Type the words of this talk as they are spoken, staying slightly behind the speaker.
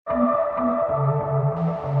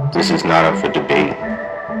This is not up for debate.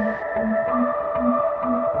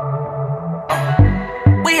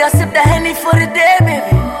 We are sip the Henny for the day,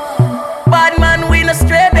 baby. Bad man, we no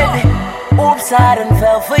stray, baby. Oops, I done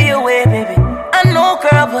fell for your way, baby. I know,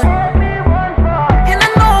 girl, but and I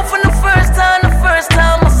know from the first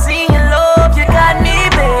time I seen your love, you got me,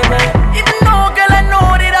 baby. Even though, girl, I know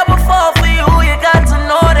that I would fall for you, you got to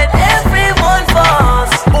know that everyone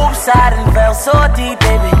falls. Oops, I done fell so deep,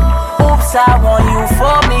 baby. Oops, I want you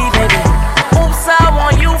for me, baby. Oops, I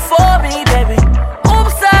want you for me, baby.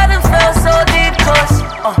 Oops, I done fell so deep, cause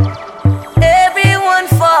everyone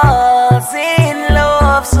falls in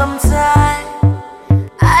love sometime.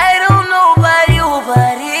 I don't know about you,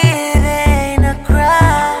 but it ain't a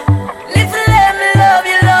crime. If you let me love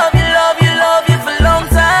you, love you, love you, love you for a long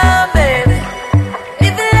time, baby.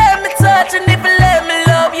 If you let me touch and if you let me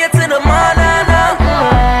love you to the morning.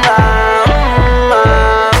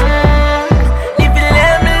 If you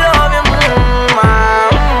let me love you,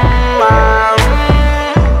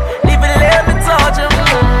 if you let me touch you,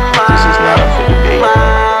 This is not up for debate.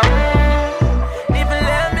 if you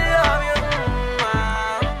let me love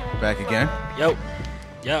you. Back again.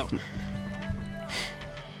 Yo.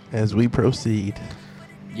 As we proceed.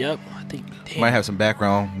 Yep. I think. Damn. Might have some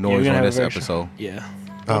background Yeah, we're noise gonna on have this a very episode. Yeah.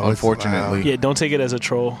 Oh, it's Unfortunately. Yeah. Don't take it as a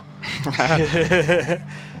troll. Son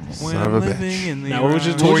of a bitch. Now, what was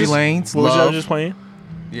just Tory Lanez, What was y'all Love. just playing?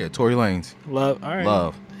 Yeah, Tory Lanez, Love. All right.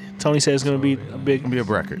 Love. Tony said it's gonna be a big. It's gonna be a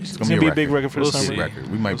record. It's gonna be a big record for the We'll summer. see.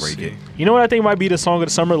 Record. We might break it. You know what I think might be the song of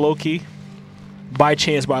the summer, low key. By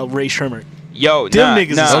Chance by Ray Sherman. Yo, Them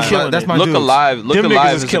niggas is killing That's it. my Look dudes. Alive. Look Them Alive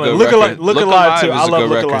niggas is is a killing. good Look record. Look Alive too. is I a love good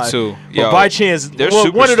Look record Alive too. But Yo, By Chance, they're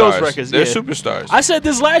well, one of those superstars. records. They're yeah. superstars. I said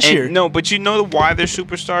this last And year. no, but you know why they're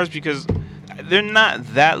superstars? Because they're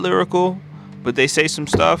not that lyrical, but they say some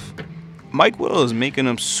stuff. Mike Will is making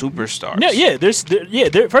them superstars.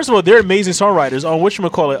 They're first of all, they're amazing songwriters. On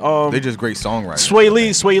whatchamacallit, They're just great songwriters.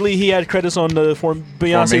 Sway Lee, he had credits on the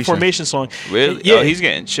Beyonce Formation song. Really? Yeah. Oh, he's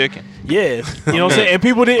getting chicken. Yeah, you know what I'm saying? And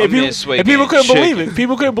people didn't, I'm in Sway and people getting couldn't believe chicken. it.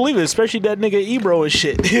 People couldn't believe it, especially that nigga Ebro and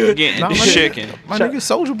shit. Getting Nah, my chicken. My nigga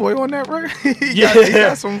Soldier Boy on that record. he Yeah.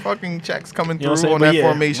 got some fucking checks coming You know through what I'm saying? on But that yeah,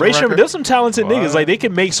 Formation Ray Sherman, record. there's some talented niggas. What? Like, they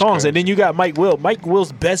can make songs. And then you got Mike Will. Mike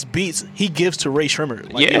Will's best beats, he gives to Ray Sherman.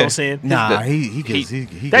 Like, you know what I'm saying? Nah, he gives he That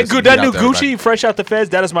gives good, some that heat new out to Gucci, everybody. Fresh Out the Feds,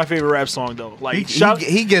 that is my favorite rap song, though. Like,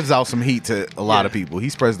 He gives out some heat to a lot of people. He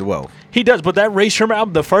spreads the wealth. he does, but that Ray Sherman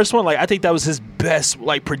album, the first one, like, I think that was his best,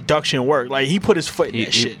 like, production work. Like, he put his foot in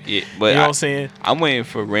that shit. Yeah, but you know what I'm saying? I'm waiting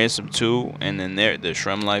for Ransom 2 and then the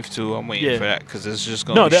Shrem Life 2. I'm waiting Yeah. for that because it's just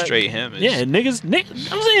going to be straight him. It's- Yeah, niggas,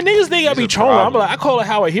 I'm saying niggas, they gotta He's be a trolling. I'm problem. like, I call it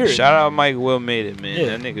how I hear it. Shout out Mike Will made it, man.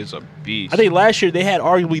 Yeah. That nigga's a beast. I think last year they had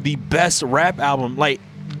arguably the best rap album, like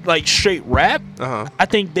straight rap. I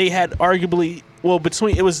think they had arguably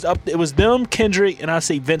it was them, Kendrick, and I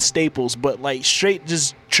say Vince Staples, but like straight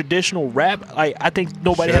just traditional rap. Like I think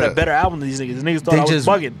nobody had a better album than these niggas. Niggas thought I They was just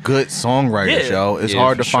bugging. good songwriters, Yeah. yo. It's Yeah,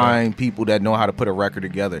 hard for to sure. find people that know how to put a record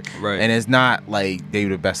together. Right. And it's not like they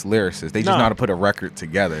the best lyricists. They just Nah. know how to put a record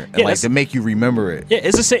together and Yeah, like that's- to make you remember it. Yeah,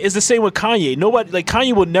 it's the same. It's the same with Kanye. Nobody like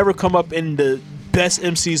Kanye will never come up in the best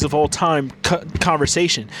MCs of all time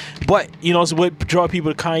conversation. But you know, so what draw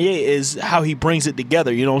people to Kanye is how he brings it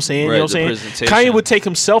together. You know what I'm saying? Right, you know what the I'm saying? presentation. Kanye would take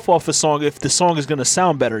himself off a song if the song is gonna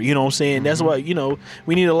sound better. You know what I'm saying? Mm-hmm. That's why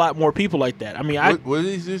we need a lot more people like that. I mean, What are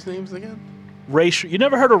these dudes' names again? You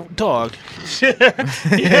never heard of Dog?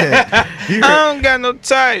 I don't got no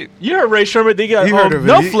type. You heard Ray Sherman? They got You heard of it.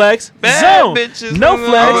 No Flex Bad Zone. bitches. No is the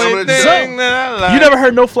Flex only thing Zone. that I like. You never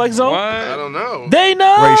heard No Flex Zone? I What? don't know. They Ray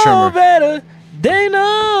know Sherman. better. They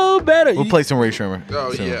know better. We'll play some Ray Sherman.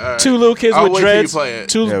 Oh soon. yeah. All right. Two little kids I'll with wait till you dreads. play it.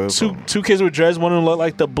 Two Yeah, we'll play it. two kids with dreads. One of them looked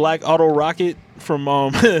like the Black Auto Rocket from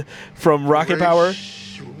from Rocket Power.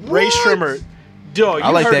 Ray Sherman. Yo, you I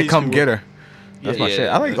like heard that these Come people. Get Her. That's my Yeah, shit.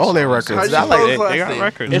 I like that's all their awesome. records. How'd I you like spell it. They got Last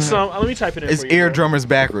records. It's let me type it in. It's for you, bro. Eardrummers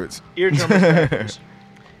backwards. Eardrummers backwards.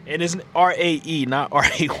 And it's RAE, not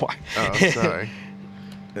RAY. Oh, sorry.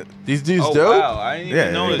 These dudes Oh dope. wow! I didn't Yeah,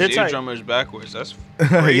 even know yeah. his That's like- eardrummers backwards. That's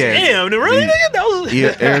yeah. Damn, really, nigga? That was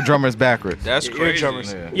Eardrummers backwards. that's crazy.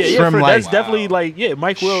 eardrummers. Yeah. Yeah, Shrimp that's Light. definitely like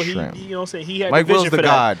Mike Will. Shrimp. He you know what I'm saying? He had Mike the vision Will's the for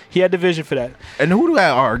god. that. He had the vision for that. And who do I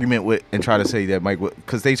argument with and try to say that Mike?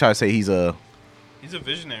 Because they try to say he's a He's a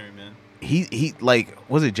visionary, man. he like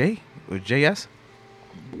was it Jay? Was JS?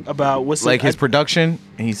 About what's Like the, his production,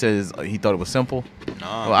 and he says he thought it was simple.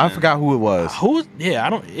 Nah, Well, I man. forgot who it was. Who? Yeah,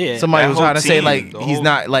 I don't. Yeah. Somebody That was whole trying to say team, like the he's whole-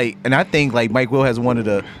 not like, and I think like Mike Will has one of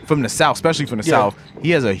the from the South, especially from the Yeah. South.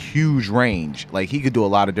 He has a huge range. Like he could do a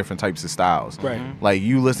lot of different types of styles. Right. Like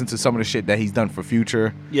you listen to some of the shit that he's done for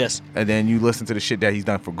Future, Yes. and then you listen to the shit that he's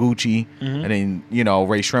done for Gucci, Mm-hmm. and then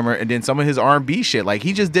Ray Shrimmer, and then some of his R&B shit. Like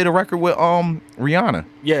he just did a record with Rihanna.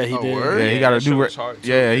 Yeah, he did. word? Yeah, he Yeah, got a that shit new. was hard, too.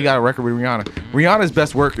 Yeah, he got a record with Rihanna. Rihanna's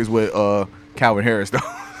best work is with Calvin Harris though.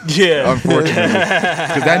 Yeah. Unfortunately,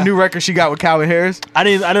 because that new record she got with Calvin Harris. I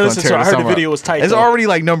didn't listen to it. I heard the video was tight. It's though. already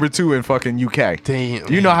like #2 in fucking UK.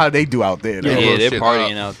 Damn. You know how they do out there. Though. Yeah, Yeah, blow they're shit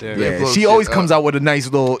partying up. out there. Yeah. Yeah, blow she shit always up. comes out with a nice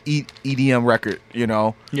little EDM record,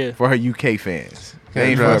 Yeah. for her UK fans. They Gotta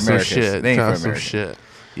ain't for drop some Americans. shit. They ain't Drop for some Americans. shit.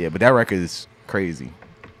 Yeah, but that record is crazy.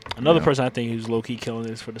 Another Yeah. person I think who's low key killing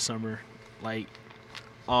this for the summer, like,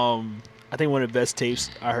 I think one of the best tapes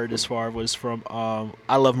I heard this far was from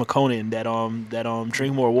I Love McConan, that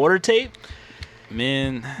Drink More Water tape.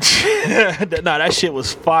 Man, That shit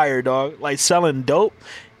was fire, dog. Like selling dope,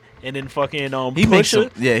 and then fucking He makes some.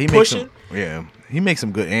 Pusha, Yeah, he makes pushing. some. Yeah, he makes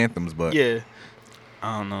some good anthems, but Yeah,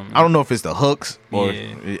 I don't know. Man. I don't know if it's the hooks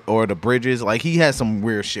Yeah. or the bridges. Like he has some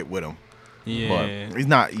weird shit with him, Yeah, but he's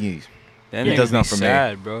not. He that he nigga does be nothing for me.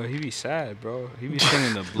 sad, bro. He be sad, bro. He be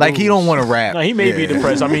singing the blues. like he don't want to rap. no, he may be Yeah.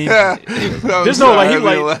 depressed. I mean, There's there's no like he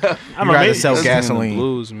like I don't You know. rather Maybe, sell Singing the gasoline.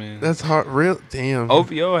 blues, man. That's hard. Real damn.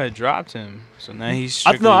 OVO had dropped him, so now he's.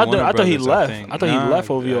 I thought strictly Warner he Brothers, left. think. I thought he left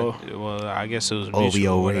OVO. Well, I guess it was mutual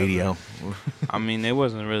or OVO whatever. radio. I mean, they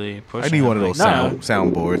wasn't really pushing. I need one of him those like that.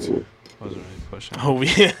 soundboards. Wasn't really pushing. Oh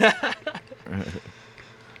yeah,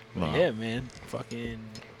 No. yeah, man. Fucking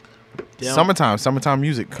damn. Summertime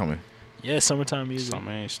music coming. Yeah, summertime music.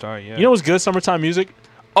 Summer ain't start yet. You know what's good? Summertime music.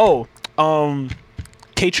 Oh,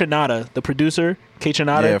 K Tronada, the producer, K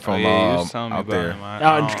Tronada. Yeah, Oh, from yeah, you was telling me out about there.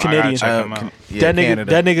 him. Canadian. I gotta check him out. that nigga, Canada.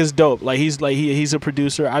 that nigga's dope. Like he's a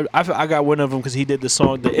producer. I got one of them because he did the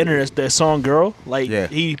song, the song "Girl." Like Yeah.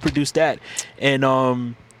 he produced that,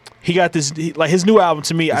 and he got this his new album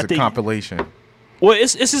to me. It's I a think. compilation. Well,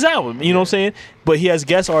 it's his album. You know what I'm saying? But he has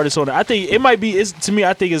guest artists on it. I think it might be. To me,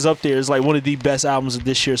 I think it's up there. It's like one of the best albums of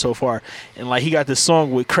this year so far. And like he got this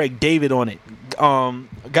song with Craig David on it.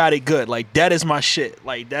 Got It Good. Like that is my shit.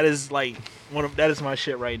 Like that is like that is my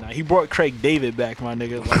shit right now. He brought Craig David back, my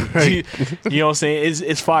nigga. Like, you know what I'm saying?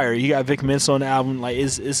 It's fire. He got Vic Mensa on the album. Like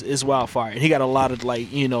it's wildfire. And he got a lot of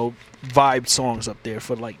vibe songs up there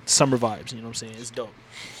for like summer vibes. You know what I'm saying? It's dope.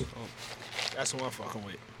 So, that's what I'm fucking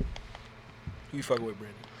with. Who you fucking with,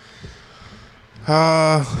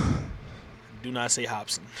 Brandon? Do not say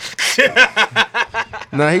Hobson.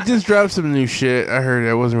 Nah, he just dropped some new shit. I heard it.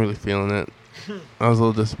 I wasn't really feeling it. I was a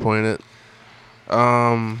little disappointed.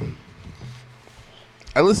 I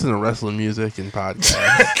listen to wrestling music and podcasts.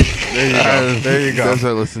 There you go. There you go. That's what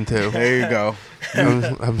I listen to. There you go.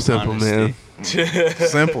 I'm simple, man.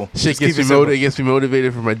 Simple. Shit Just gets keep me, it simple. gets me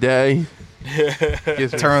motivated for my day. Gets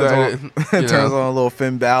me Turns excited, on, you turns know. on a little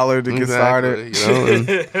Finn Balor to get started. Exactly, you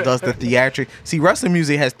know, and Does the theatric? See, wrestling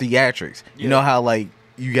music has theatrics. You know how like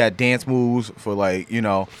you got dance moves for like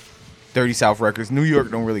 30 South Records. New York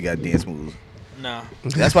don't really got dance moves. Nah.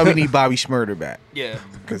 That's why we need Bobby Schmurder back Yeah.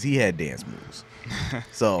 because he had dance moves.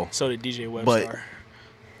 So So did DJ Webstar. But-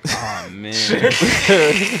 Oh man.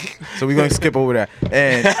 so we're gonna skip over that.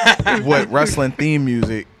 And what wrestling theme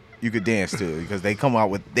music you could dance to because they come out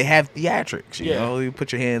with they have theatrics. You Yeah. know, you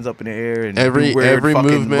put your hands up in the air and Every- do weird every fucking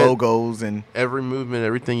movement- logos and every movement,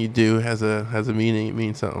 everything you do has a meaning. It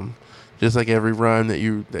means something. Just like every rhyme that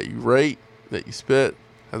you write, that you spit,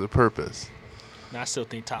 has a purpose. And I still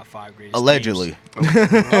think top 5 greatest. allegedly.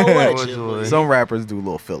 Allegedly. Some rappers do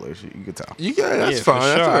little fillers. You can tell. You got that's Yeah, for fine.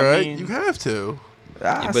 That's sure. all I right. mean- You have to.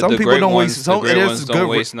 But Some the people great don't ones, waste. the Some great it ones is don't good.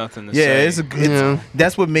 waste nothing to Yeah, say. it's Yeah.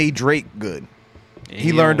 that's what made Drake good. He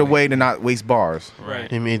don't learned a wait. way to not waste bars. Right.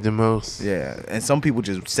 He made the most. Yeah, and some people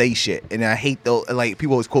just say shit, and I hate those. Like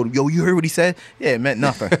people always quote him, "Yo, you heard what he said?" Yeah, it meant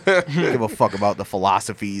nothing. Give a fuck about the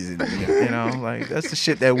philosophies, and like that's the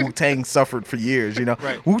shit that Wu Tang suffered for years.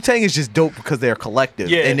 Right. Wu Tang is just dope because they're collective,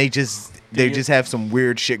 Yeah. and they just have some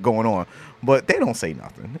weird shit going on, but they don't say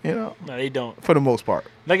nothing. No, they don't. For the most part.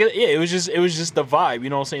 Like it was just the vibe. You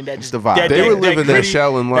know what I'm saying? That just the vibe. They were living that gritty,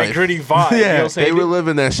 Shaolin That life. gritty vibe. You know what I'm saying? They were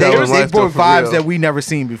living that They, Shaolin they life. brought though, for vibes real. that we never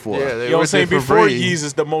seen before. Yeah, they You know what I'm were saying? there for Before free.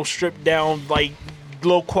 Yeezus, the most stripped down, like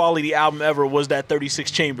low quality album ever was that 36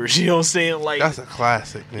 Chambers. You know what I'm saying? Like That's a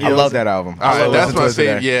classic. Man. I love that album. All right, still that's listen to my it today.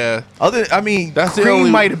 favorite. Yeah, That's the Cream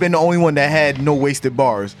only- might have been the only one that had no wasted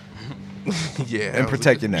bars yeah. and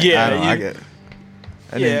protecting that. Yeah, I don't know, I you- get it.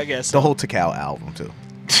 And Yeah, then I guess the so. whole Tikal album too.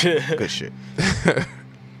 Good shit.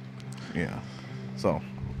 Yeah. So,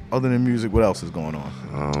 Other than music, what else is going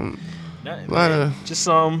on? Nothing, A lot man. of- Just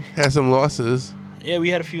Had some losses. yeah, we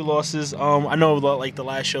had a few losses. I know like the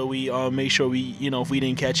last show we made sure we if we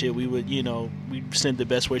didn't catch it we would we sent the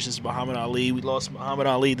best wishes to Muhammad Ali. We lost Muhammad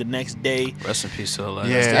Ali the next day. Rest in peace to the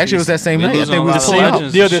legend. Yeah. Actually, it was that same We night. I losing think a we lot was of pulling up.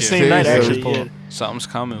 legends Yeah, this the year. same night Seriously. actually. Yeah. Something's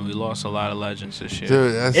coming. We lost a lot of legends this year.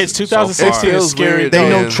 Dude, that's It's 2016 It is feels scary. weird, They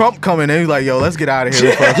man. know Trump coming. They like, yo, let's get out of here.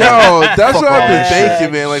 Yo, that's what I've been Fuck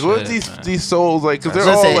thinking, man. Like, what if Shit, these souls like? Because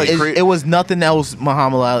they're Listen, all like, it was nothing else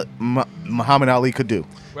Muhammad Ali could do.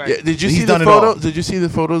 Yeah, did you He's see the done it all. photo? Did you see the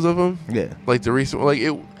photos of him? Yeah, Like the recent, like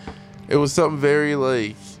it was something very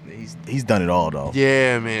like, he's done it all though.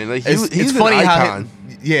 yeah, man. Like It's he's funny an how icon.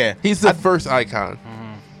 yeah. He's the first icon.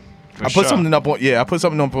 For I put sure. something up on I put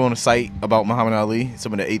something up on the site about Muhammad Ali,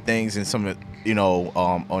 some of the 8 things, and some of the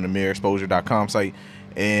on the mirrorexposure.com site,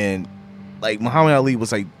 and like Muhammad Ali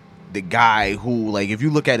was like the guy who, like, if you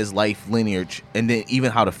look at his life lineage, and then even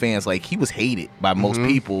how the fans, like, he was hated by most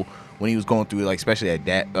people when he was going through, like, especially at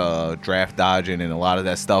that draft dodging and a lot of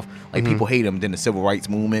that stuff. Like, people hate him. Then the civil rights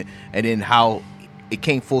movement, and then how it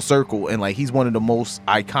came full circle, and like he's one of the most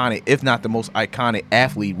iconic, if not the most iconic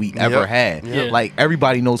athlete we ever had. Yep. Like,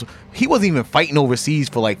 everybody knows he wasn't even fighting overseas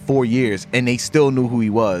for like 4 years, and they still knew who he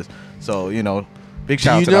was. So big Do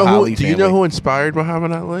shout out you to know the who? Ali Do family. you know who inspired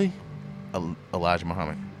Muhammad Ali? Elijah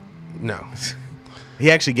Muhammad. No, He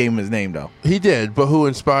actually gave him his name though. he did. But who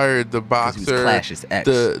inspired the he was boxer? Clash's ex.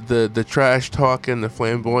 The trash talking, the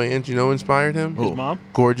flamboyant. You know who inspired him? Who? His mom.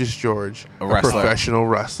 Gorgeous George, A wrestler. professional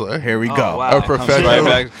wrestler. Here we Oh, go. wow. A Comes professional- right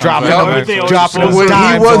back- Dropping comes right them- back to- dropping them When he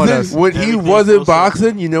dimes on us. wasn't when he Everything wasn't goes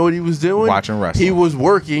boxing, you know what he was doing? Watching wrestling. He was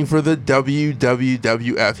working for the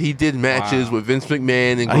WWF. He did matches Wow. with Vince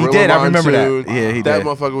McMahon and He Gorilla did. I remember that. Monsoon. Yeah, he that did.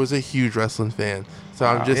 motherfucker was a huge wrestling fan. So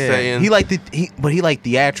I'm just Yeah. saying. He liked but he liked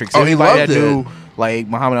theatrics. Oh, he Anybody loved that it. knew, like,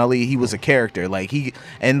 Muhammad Ali, he was a character. Like, he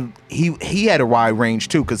had a wide range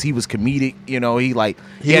too, because he was comedic. He had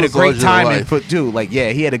a was great larger than timing life. for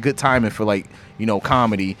he had a good timing for, like,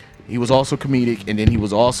 comedy. He was also comedic, and then he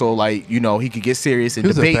was also, like, he could get serious and he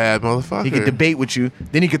was debate. a bad motherfucker. He could debate with you.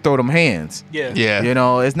 Then he could throw them hands. Yeah. Yeah.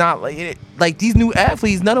 It's not like these new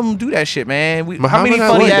athletes. None of them do that shit, man. How Muhammad many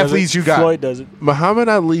Ali funny does it. athletes you got? Floyd does it. Muhammad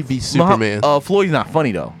Ali beat Superman. Floyd's not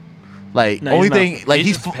funny though. Like, No, only he's not. thing, like, He's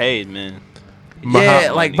he's just paid, man.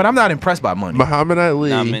 yeah, like, but I'm not impressed by money. Muhammad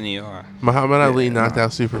Ali. Not many are. Muhammad Ali knocked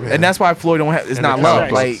out Superman. And that's why Floyd don't have. It's And not the love.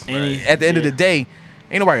 contracts. Like, And he- at the end of yeah. the day,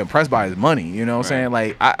 ain't nobody impressed by his money. You know what I'm saying?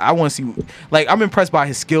 Like, I want to see. Like, I'm impressed by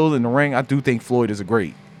his skills in the ring. I do think Floyd is a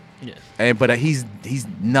great. Yeah. But he's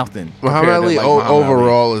nothing. Muhammad compared to, Ali like, Muhammad Ali.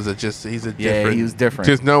 overall is he's a Yeah, different. he was different.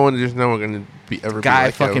 There's no one gonna be ever Guy be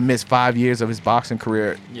like fucking him. missed 5 years of his boxing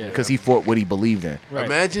career Yeah. because he fought what he believed in. Right.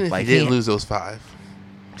 Imagine if Like, he didn't he- lose those 5.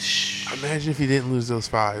 Imagine if he didn't lose those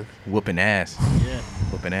 5. Whooping ass. Yeah.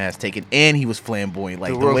 Whooping ass, taking, and he was flamboyant.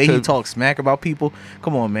 Like, The the world way he could- talks smack about people.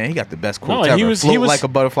 Come on, man, he got the best No, quotes he ever. was Float he was like a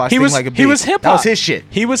butterfly, he sting was like a he bee. was hip hop. That was his shit.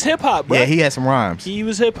 He was hip hop, bro. Yeah, he had some rhymes. He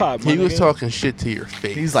was hip hop. He was talking shit to your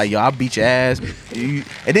face. He's like, yo, I'll beat your ass. And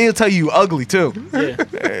then he'll tell you ugly too. Yeah.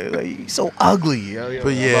 Like, you so ugly. Yo, But I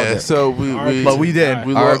love yeah, that. so we But we did.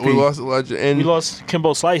 we R.I.P. lost a legend. And We lost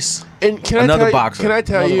Kimbo Slice. and can Another I tell boxer. You, can I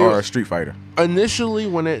tell Another- you? or a street fighter. Initially,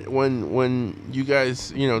 when you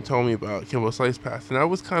guys told me about Kimbo Slice passing, I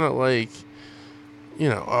was kind of like,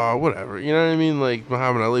 whatever. You know what I mean? Like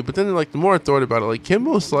Muhammad Ali. But then, like, the more I thought about it, like,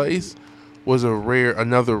 Kimbo Slice was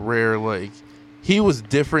another rare. Like, he was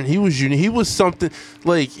different. He was unique. He was something.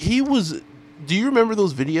 Like, he was. Do you remember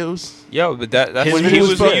those videos? Yo, but that's His when he videos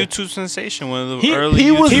was a fire. YouTube sensation. One of the He- early he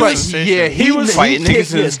YouTube was like, sensations. yeah, he was fighting he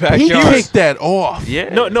niggas in his He backyard. kicked that off. Yeah.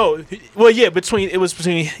 No. Well, yeah, it was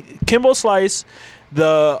between Kimbo Slice,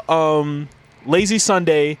 the Lazy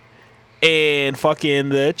Sunday, and fucking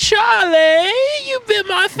the Charlie. You bit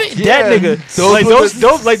my face. Yeah, That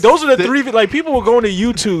nigga. Those are the three. Like, people were going to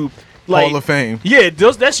YouTube. Like, Hall of Fame. Yeah,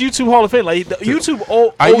 that's YouTube Hall of Fame. Like,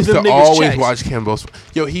 YouTube. I used them to niggas always checks. watch Kimbo.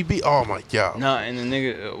 Yo, he beat. Oh my god. Nah, and the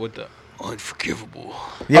nigga with the unforgivable.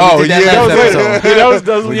 Yeah, we did that yeah, last that was episode. Yeah,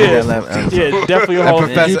 that was We yeah. did that last episode. Yeah, definitely a And Hall of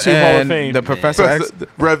Professor YouTube Hall of and Fame. the Professor X,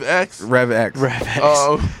 Rev X. Rev X,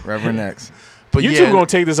 Reverend X. But YouTube yeah, gonna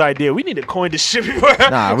take this idea. We need to coin this shit.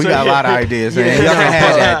 Nah, we got a lot of ideas, man. Yeah. Y'all can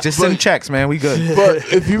have that. Just But- send checks, man. We good.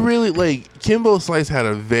 But if you really like, Kimbo Slice had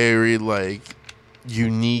a very like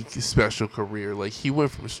unique, special career. Like, he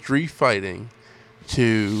went from street fighting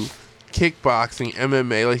to kickboxing,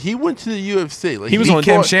 MMA. Like, he went to the UFC. Like, He was Beat on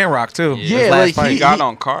Kim fought- Shamrock too. Yeah, His last like, fight. He got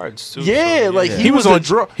on cards too. Yeah, so, like Yeah. he, He was a on-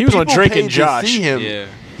 draw. he was on People Drake paid and to Josh. see him. Yeah.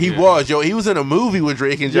 He was, yo. He was in a movie with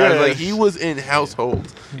Drake and Josh. Yeah. Like he was in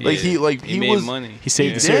households. Like he made was money. He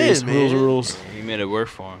saved the did, series. man. Rules. He made it work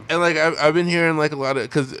for him. And like I've been hearing like a lot of,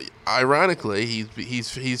 because ironically he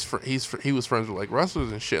was friends with like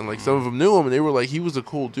wrestlers and shit, and like some of them knew him and they were like, he was a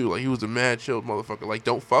cool dude, like he was a mad chill motherfucker, like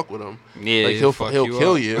don't fuck with him, Yeah, like he'll fuck kill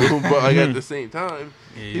up. you, but like at the same time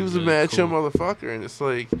Yeah, he was a really mad chill cool. motherfucker, and it's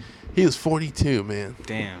like he was 42, man.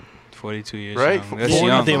 Damn, 42 years Right? young. That's Yeah,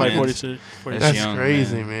 young, I think like man. 42. That's young,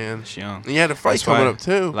 crazy, man. man. That's young. And he had a fight That's coming why up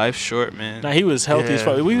too. Life's short, man. Nah, he was healthy as Yeah.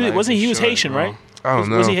 fuck. Life Wasn't he? is Was short, Haitian, bro. right? I don't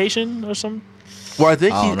know. Was he Haitian or something? Well, I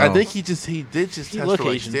think I don't I know. think he did just He test look for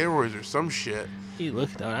like Asian. steroids or some shit. He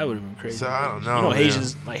looked. That would have been crazy. So I don't know. You know,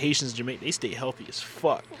 man. Haitians, Jamaican, they stay healthy as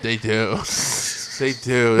fuck. They do. They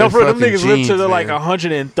do. No, They're bro, them fucking niggas live genes, to they're like man.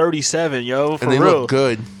 137, yo. For and they real. look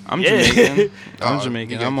good. I'm Yeah. Jamaican. I'm Oh,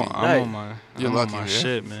 Jamaican. you I'm got- on my. You're I'm lucky, on my man.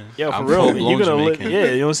 shit, man. Yeah, for I'm real. full-blown You're gonna live. Jamaican.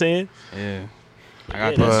 Yeah, you know what I'm saying? Yeah. I got Yeah,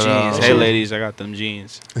 them that's- jeans. But, Hey, ladies, I got them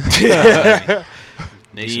jeans.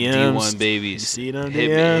 They some DMs. D1 babies. You see them Hit,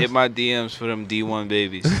 DMs? hit my DMs for them D1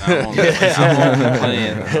 babies. I'm only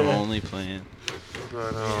playing. I'm only playing.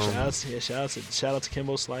 But, Shout out to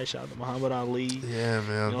Kimbo Slice. Shout out to Muhammad Ali. yeah, You know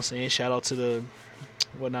man. what I'm saying? Shout out to the,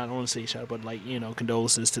 well, not I don't want to say shout out, but like, you know,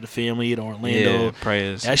 condolences to the family in Orlando. Yeah,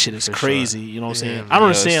 prayers. That shit is for crazy. You know what I'm Yeah, saying? man. I don't Yeah,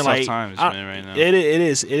 understand. it's tough Like, times, I- man, right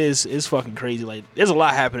now. it's fucking crazy. Like, there's a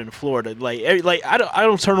lot happening in Florida. Like, I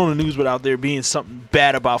don't turn on the news without there being something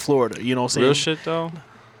bad about Florida. You know what I'm saying? Real shit though.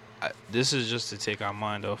 This is just to take our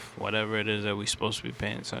mind off whatever it is that we're supposed to be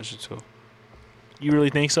paying attention to. You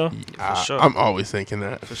really think so? For sure. I'm always thinking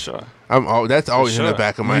that. For sure. That's always in the sure.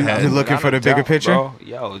 back of my You head. looking for the Without a bigger doubt, picture? bro.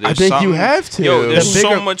 Yo, I there's think you something- have to. Yo, there's The so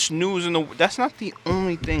bigger- much news in the. That's not the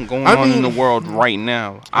only thing going I on in the mean, world right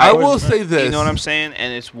now. I will say this. You know what I'm saying?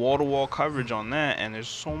 And it's wall to wall coverage on that. And there's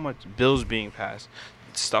so much bills being passed,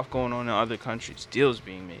 stuff going on in other countries, deals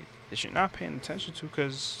being made that you're not paying attention to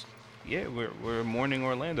because, yeah, we're mourning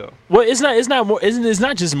Orlando. Well, it's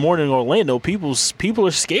not just mourning Orlando. People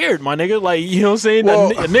are scared, my nigga. Like, you know what I'm saying?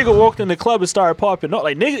 Well- a nigga walked in the club and started popping up.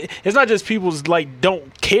 Like, nigga, it's not just people's like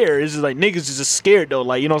don't care. It's just like niggas is just scared though.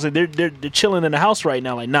 Like, you know what I'm saying? They're chilling in the house right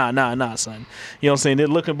now. Like, nah, son. You know what I'm saying? They're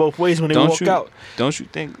looking both ways when they walk out. Don't you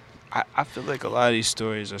think? I feel like a lot of these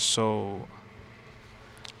stories are so.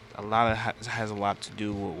 A lot of has a lot to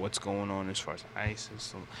do with what's going on as far as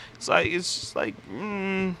ISIS. It's just like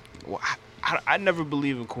I never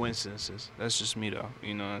believe in coincidences. That's just me though.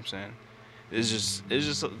 You know what I'm saying? It's just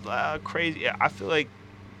crazy. I feel like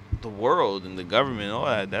the world and the government and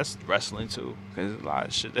all that's wrestling too. Cause there's a lot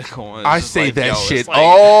of shit that going on. I It's just say like, that yo, it's shit like,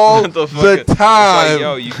 all what the fuck? It's time. like,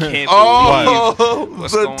 yo, you can't All believe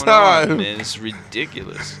what's the going time. on, man. It's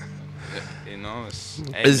ridiculous. You know,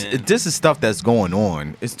 man. This is stuff that's going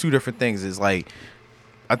on. It's two different things. It's like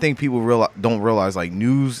I think people don't realize like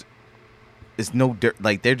news is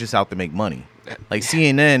like they're just out to make money. Like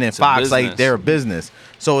CNN and It's a Fox, like business. they're a business.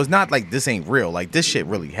 So it's not like this ain't real. Like this shit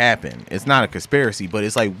really happened. It's not a conspiracy, but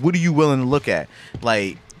it's like what are you willing to look at?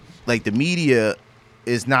 Like the media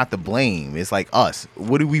is not the blame. It's like us.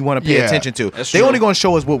 What do we want to pay Yeah, attention to? that's They true. only going to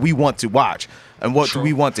show us what we want to watch and what do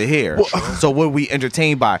we want to hear. So what are we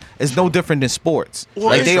entertained by? It's no different than sports. Well,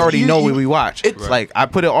 Like they it's- already you- know you- what we watch. it's- Like I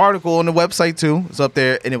put an article on the website too. It's up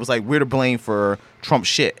there, and it was like we're to blame for Trump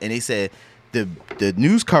shit, and they said the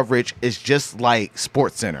news coverage is just like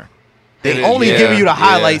Sports Center. They It is, only yeah, give you the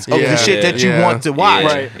highlights of yeah, the shit that you yeah, want to watch.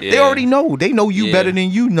 Right. They already know. They know you Yeah. better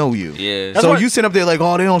than you know you. Yeah. That's So why- you sit up there like,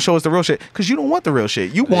 oh, they don't show us the real shit because you don't want the real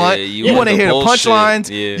shit. You want you you want want to the hear the bullshit. punchlines.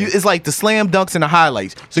 Yeah. It's like the slam dunks and the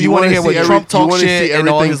highlights. So you want to hear what Trump talk shit and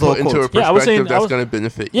all his little into a quotes. Yeah, I was saying- perspective that's going to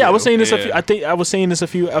benefit you. Yeah, I was saying this. Yeah. I was saying this a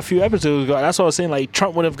few episodes ago. That's what I was saying. Like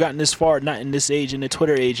Trump would have gotten this far, not in this age, in the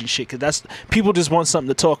Twitter age and shit. Because that's people just want something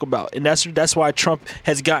to talk about, and that's why Trump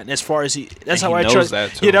has gotten as far as he. That's And how he I knows trust.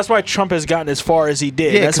 that, too. Yeah, that's why Trump has gotten as far as he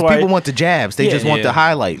did. Yeah, that's because why people want the jabs. They Yeah. just want the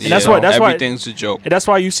highlights. And that's why- everything's a joke. And that's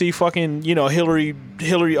why you see fucking, you know, Hillary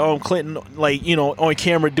Clinton, like, you know, on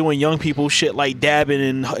camera doing young people shit like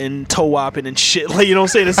dabbing and toe whopping and shit. Like, you know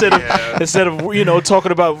what I'm saying? Instead of you know,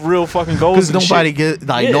 talking about real fucking goals. Because and nobody shit. gives,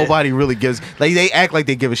 like Yeah. nobody really gives, like they act like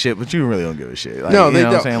they give a shit, but you really don't give a shit. Like, No, you they know what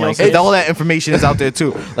I'm don't. saying? You know Like, what I'm saying? all that information is out there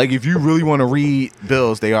too. Like if you really want to read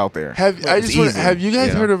bills, they out there. Have It's easy, have you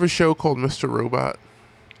guys know? heard of a show called Mr. Robot?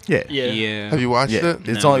 Yeah, Yeah. Yeah. Have you watched yeah. it?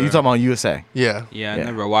 It's on. You Never. talking about USA? Yeah. Yeah, I Yeah.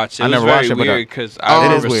 never watched it. I It never was watched very it, but weird because it I is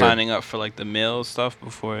remember weird. signing up for like the mail stuff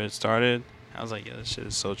before it started. I was like, yeah, this shit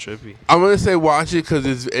is so trippy. I'm gonna say watch it because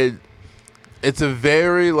it's a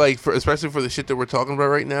very like especially for the shit that we're talking about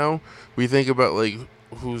right now. We think about like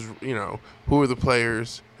who are the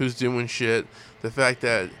players, who's doing shit. The fact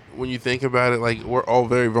that when you think about it, like we're all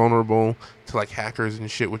very vulnerable to like hackers and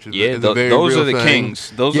shit, which is is a very those real are the thing.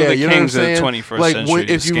 kings. Those are the you know what I'm kings of the saying? 21st like, century.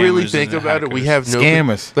 If you really think about it, we have no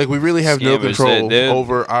Scammers. Like we really have no Scammers, control they're-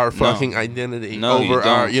 over our no. fucking identity, No, you over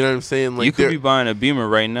our. don't. You know what I'm saying? Like you could they're- be buying a Beamer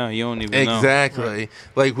right now. You don't even know. exactly.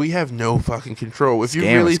 Like we have no fucking control. If you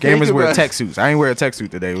really Scammers think wear about tech suits. I ain't wear a tech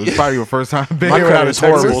suit today. It was probably your first time being My around credit a is tech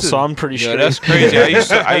suit. horrible, so I'm pretty Yeah, sure. that's crazy.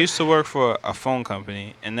 I used to work for a phone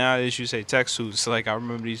company, and now as you say tech suits, like I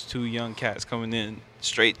remember these two young cats coming in,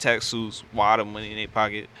 straight tech suits, wad of money in their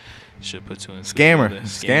pocket. Should put two and two together.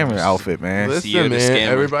 Scammer outfit, man. listen, Sierra the man, scammer.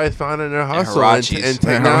 everybody's finding their hustle and Hirachis.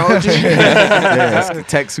 technology. Yeah, it's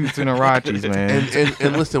tech suits and Hirachis, man.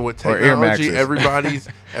 and listen, with Or Air technology, Maxes.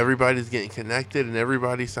 everybody's getting connected, and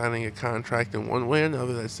everybody's signing a contract in one way or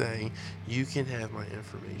another that's saying you can have my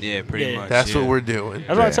information. Yeah, pretty Yeah. much. That's yeah. what we're doing.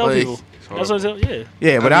 That's what I tell Like, people. That's what I tell. Yeah.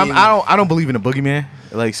 Yeah, but I I mean- I don't believe in the boogeyman.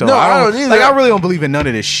 Like so, No, I I don't, don't either. like. I really don't believe in none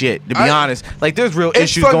of this shit. To be honest, like there's real It's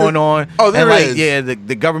issues fun to- going on. Oh, there and like is. yeah,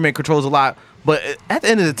 the government controls a lot. But at the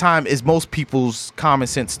end of the time, it's most people's common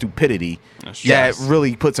sense stupidity That's that true.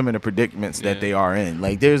 really puts them in the predicaments that Yeah. they are in.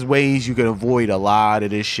 Like there's ways you could avoid a lot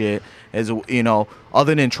of this shit. As you know,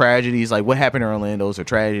 other than tragedies, like what happened in Orlando is a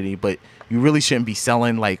tragedy, but you really shouldn't be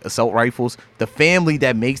selling like assault rifles. The family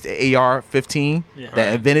that makes the AR-15 that Right.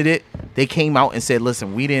 invented it, they came out and said,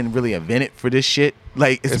 "Listen, we didn't really invent it for this shit.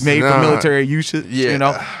 Like it's It's made for not. military usage. Yeah. You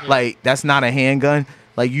know, like that's not a handgun."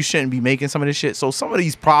 Like you shouldn't be making some of this shit. So some of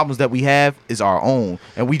these problems that we have is our own,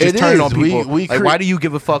 and we just It turn it is. on people. We like, why do you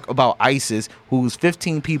give a fuck about ISIS, who's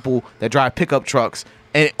 15 people that drive pickup trucks,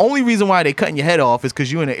 and the only reason why they cutting your head off is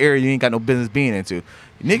because you in an area you ain't got no business being into.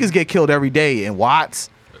 Niggas get killed every day in Watts.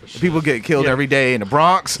 People get killed every day in the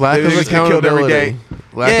Bronx. Lack of Niggas get killed every day. accountability.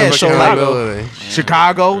 Lack Yeah, of so accountability.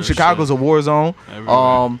 Chicago's a war zone.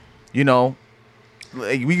 Everywhere. You know,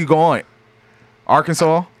 like, we could go on.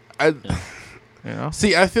 Arkansas. I, You know.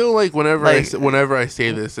 See, I feel like whenever Like- whenever I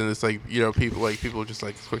say this, and it's like people just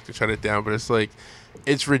like quick to shut it down, but it's like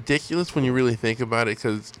it's ridiculous when you really think about it,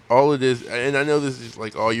 because all it is, and I know this is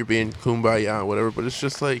like, oh, you're being kumbaya and whatever, but it's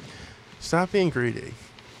just like, stop being greedy.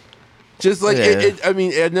 Just like Yeah. I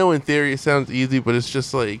mean, I know in theory it sounds easy, but it's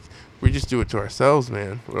just like we just do it to ourselves,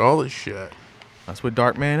 man. With all this shit. That's what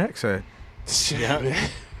Dark Man X said. Yeah.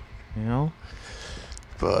 You know.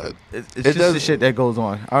 But It's It just the does- shit that goes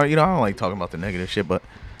on. I don't like talking about the negative shit, but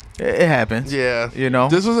it happens. yeah, You know,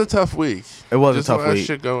 this was a tough week. it was Just a tough lot of week.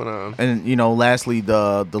 shit going on. And lastly,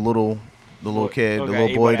 the little kid, got the little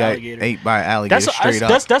ate boy by that alligator. ate by an alligator That's straight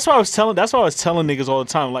up. that's why I was telling niggas all the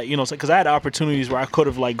time, like, you know, because I had opportunities where I could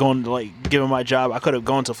have like gone to, like, given my job, I could have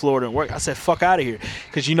gone to Florida and work. I said fuck out of here,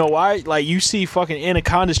 because you know why? Like, you see fucking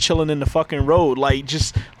anacondas chilling in the fucking road, like,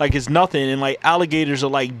 just like it's nothing, and like alligators are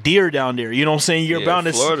like deer down there. You know what I'm saying? You're bound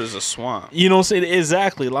to. Florida's a swamp. You know what I'm saying?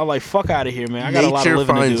 Exactly. I'm like, fuck out of here, man. I got a lot of Nature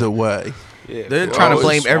living to finds do. a way. Yeah, They're Florida's trying to a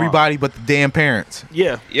blame swamp. everybody but the damn parents.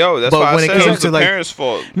 Yeah. Yo, that's But why when I it said came it's to, the like- parents'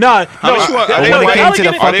 fault. Nah, How no. much you want- that- are they when it white? came to the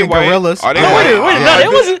Are they fucking white? gorillas, Are they No, white? wait, no, I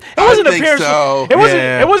it wasn't. It wasn't I the think parents' so. fault. It wasn't.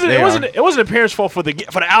 Yeah, It wasn't. they It wasn't. are. It wasn't the parents' fault for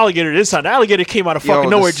the alligator this time. The alligator came out of fucking Yo,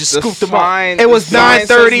 nowhere, the- just the scooped them up. sign- It was the sign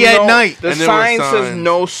 9:30 says at no- night. The And there were sign says signs.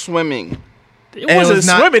 no swimming. It And it wasn't was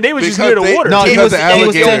not- swimming. They was just Because near the they- water. No, because he was- the he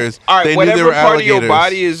was alligators. All right, they knew they whatever were part of your alligators.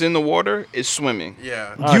 body is in the water is swimming. Yeah.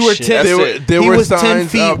 Oh, You were shit. 10. That's There, it. there he were was 10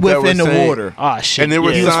 signs feet up that within were the saying- water. Ah, shit. And there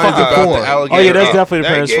were yeah. was signs fucking about poor. the alligator. Oh yeah, that's Yeah. definitely the That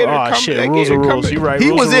parents' gator fault. Ah, come- shit. that Rules are gator rules. come- You right. He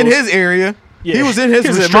rules was are in rules. his area. Yeah. He was in his He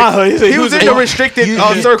was in restricted. my- He was in the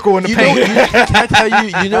restricted circle in the You know, paint. can I tell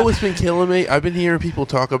you? You know what's been killing me? I've been hearing people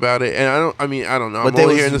talk about it, and I don't know. But I'm they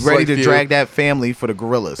only was hearing this ready like to few. drag that family for the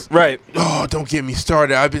gorillas. Right. Oh, don't get me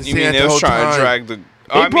started. I've been You saying mean that they the whole was trying time. to drag the?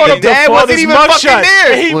 He I brought mean, up the Dad wasn't father's even fucking mugshot.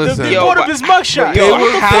 there. He Listen. they Yo, brought up but- his mugshot. yo, They What the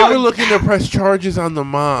were fuck? looking to press charges on the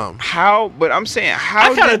mom. how? But I'm saying,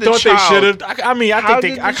 how I kind of did the thought they child? should have. I mean, I How think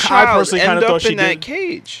did they. I the child personally kind end of thought up she in that did.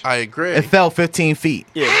 cage? I agree. It fell 15 feet.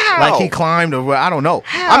 Yeah. Like he How? climbed over. I don't know.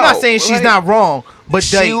 How? I'm not saying she's Like, not wrong, but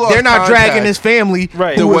she they, lost they're not dragging contact. this family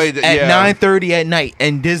Right. who The was way that- at yeah. 9:30 at night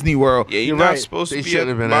in Disney World. Yeah, you're You're not right. supposed They to be shouldn't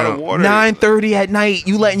have been by the out. water. 9:30 at night,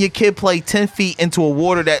 you letting your kid play 10 feet into a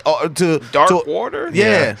water that to Dark to, water.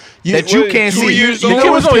 Yeah, You- that you what, can't 2 see. years You old? The kid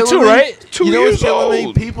know was what's only killing 2, me? right? 2 you know years what's killing me?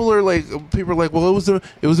 old. People are like, well,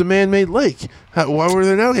 it was a man-made lake. Why were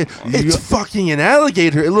there an alligator? It's fucking an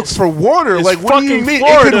alligator. It looks for water. It's Like, what do you fucking mean?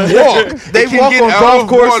 Florida. It can walk. They It can walk get on out golf of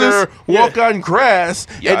courses. water, walk on grass,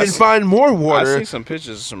 Yeah, and I then see- find more I water. seen some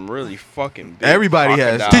pictures of some really fucking big Everybody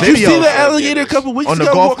has. crocodiles. Did you see videos. the alligator a couple weeks On the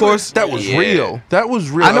ago? golf walking- course? That was Yeah. real. That was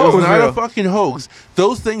real. I know That it was not real. a fucking hoax.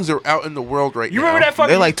 Those things are out in the world right You now. remember that fucking?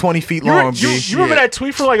 They're like 20 feet You, long. you, B. you remember that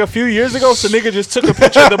tweet from like a few years ago? So nigga just took a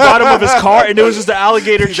picture of the bottom of his car and it was just the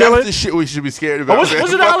alligator That's chilling. the shit we should be scared about. Was it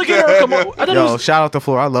an alligator or a Komodo? I thought it Yo, was. shout out to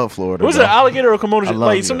Florida. I love Florida. Was it bro. an alligator or a Komodo? I love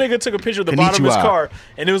Like you. some nigga took a picture of the bottom of his Konnichiwa. car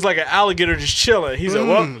and it was like an alligator just chilling. He's like,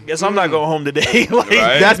 well, guess I'm not going home today. Like,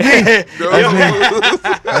 That's me. Yo,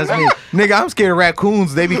 That's me. Nigga, I'm scared of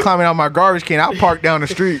raccoons. They be climbing out my garbage can. I park down the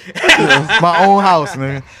street. My own house,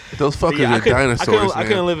 nigga. Those fuckers yeah, are dinosaurs, I man.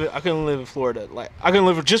 couldn't live in Florida. Like I couldn't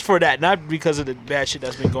live just for that, not because of the bad shit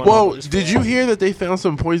that's been going on. Well, Just did for you that. hear that they found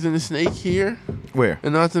some poisonous snake here Where?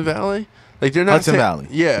 in Hudson Valley? Like they're not Hudson saying- Valley?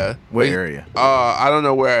 Yeah. What Like, area? I don't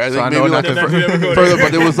know where. I think I maybe know like not to- further,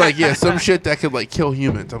 but it was like some shit that could like kill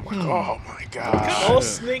humans. I'm like, oh my god. All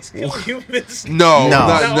snakes kill humans? No, No,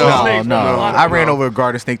 not, no, no, snakes, no. bro. I ran over a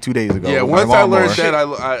garden snake 2 days ago. Yeah, with my once I lawnmower. learned that,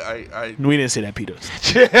 I We didn't say that, Peter.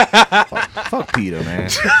 Fuck Peter, man.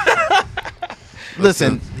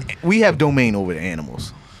 Listen, we have domain over the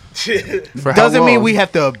animals. for how Doesn't mean long? we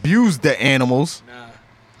have to abuse the animals,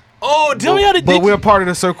 Oh, tell me how to. but we're part of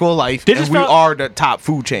the circle of life, They and just we found- are the top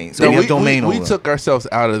food chain. So No, we have domain we over. took ourselves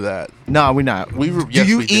out of that. No, we're not. Yes, Do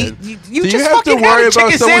you we eat? did. You Do just you have to fucking worry had a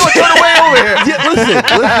about chicken someone- sandwich on the way over here.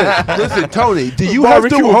 Yeah, listen, Tony. Do you have to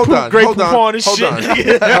Barbecue with hold poop, on? Grey Hold Poupon on. and Hold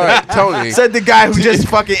shit. on. All right, Tony. Said the guy who just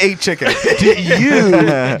fucking ate chicken.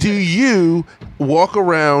 Do you walk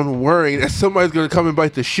around worrying that somebody's gonna come and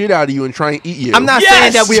bite the shit out of you and try and eat you? I'm not Yes!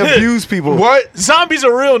 saying that we abuse people. What? Zombies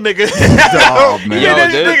are real, nigga. Oh man. Yeah, Yo,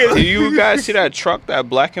 this nigga- do you guys see that truck, that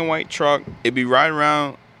black and white truck? It be riding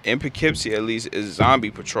around in Poughkeepsie, at least, is Zombie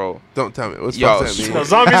Patrol. Don't tell me. What's Yo, that mean? No,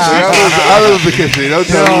 zombies. I live in Poughkeepsie. Don't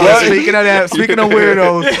tell me. Yo, What? speaking of that, speaking of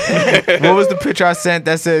weirdos, what was the picture I sent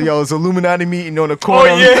that said, "Yo, it's Illuminati meeting on the corner,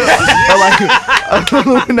 Oh, yeah. like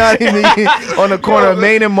Illuminati meeting on the corner of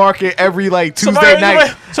Main and Market every like Tuesday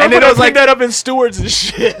night." And then it was like that up in Stewards and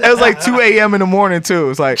shit. it was like 2 a.m. in the morning too.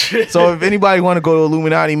 It's like, so if anybody want to go to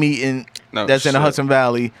Illuminati meeting No, that's in the shit. Hudson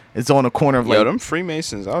Valley, it's on the corner of Yo, like them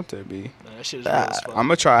Freemasons out there, B. That shit is real as fuck. I'm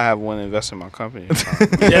gonna try to have one invest in my company.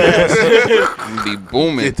 Yes. I'm gonna be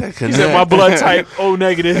booming. Get that He connect. said my blood type O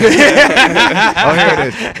negative. oh, here it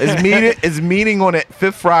is. It's meeting on the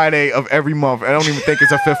 5th Friday of every month. I don't even think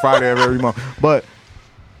it's a 5th Friday of every month, but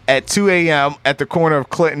at 2 a.m. at the corner of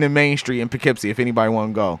Clinton and Main Street in Poughkeepsie, if anybody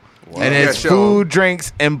want to go. And Yeah, it's show 'em. food,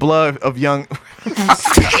 drinks, and blood of young. Look at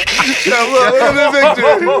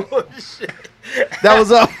the picture. That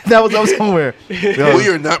was up somewhere. Yo, We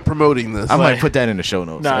are not promoting this. I might put that in the show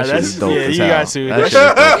notes. Nah, that shit that's is dope. yeah. as You hell. got to. That That shit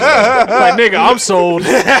is dope. like nigga, I'm sold.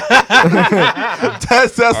 That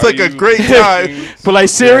sounds Are like a you- great time. But like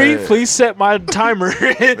Siri, Yeah. please set my timer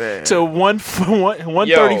to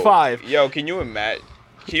 1:35. Yo, can you imagine?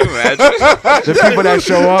 Can you imagine? The people that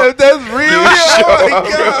show up, If that's real, oh my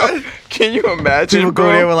god. Can you imagine? people go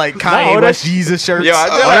bro? there with like Kanye No, West that's- Jesus shirts. Yo, I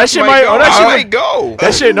Oh, that shit might- oh, that shit might go.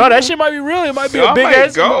 That shit, no, that shit might be real. It might be Yo, a I big might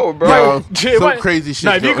ass. go, bro. Yo, Shit, some might- crazy shit.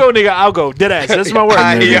 Nah, if you going. go, nigga, I'll go. Dead ass. That's my word.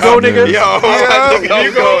 If you Yo, go, nigga. Yo, I think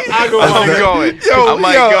I'm going. I'll go. I'm going. Yo, I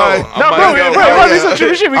might yo, go. alright. I No, might bro, go. bro, yeah. this is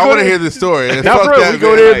true shit. We I go want to there. hear the story. And Now, fuck bro, that, we go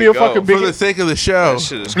man. there and be a Like, fucking go. big. For the sake of the show. That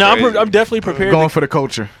shit is No, crazy. I'm definitely prepared. Going for the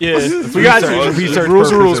culture. Yeah, we got to. Research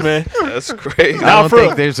Rules are rules, purposes. man. That's crazy. I Nah, don't for real.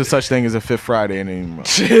 think there's a such thing as a 5th Friday anymore.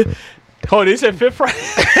 Oh, they said 5th Friday.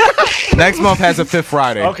 Next month has a 5th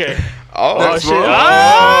Friday. Okay. Oh, Oh That's shit. wrong.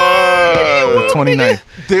 The 29th.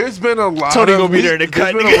 There's been a lot Tony of gonna be there in the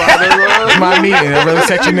there's cut, been a nigga. lot of, It's my meeting. It really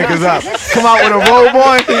set you niggas up. Come out with a robe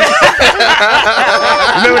on.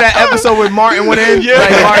 Remember that episode with Martin went in? Yeah.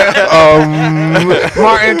 Like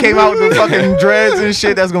Martin came out with the fucking dreads and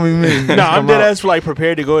shit. That's gonna be me. Nah, I'm Come dead out. ass like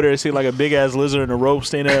prepared to go there and see like a big ass lizard in a robe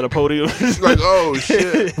standing at a podium. like, oh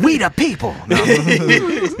shit. We the people. No.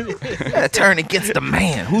 Gotta turn against the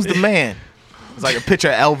man. Who's the man? It's like a picture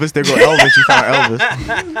of Elvis. There go Elvis. You found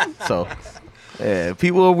Elvis. So, yeah,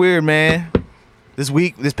 people are weird, man. This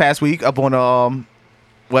past week, up on the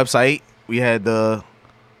website, we had the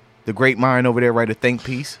great mind over there write a think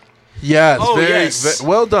piece. Yes, Oh, very yes.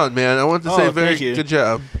 well done, man. I want to Oh, say thank very you. good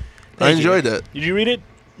job. I Thank you. enjoyed it. Did you read it,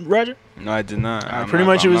 Roger? No, I did not. I'm pretty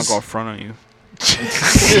not, much it I'm was- not gonna front on you.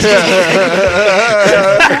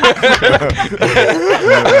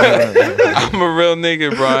 I'm a real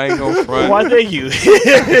nigga, bro. I ain't gonna front. Why, thank you.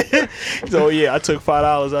 So yeah, I took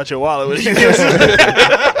 $5 out your wallet. You know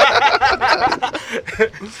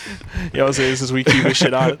what I'm saying? Since we keep this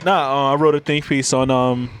shit out. Nah, I wrote a think piece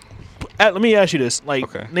on let me ask you this. Like,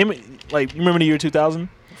 Okay. name it. Like, you remember the year 2000?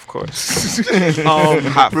 Of course. Remember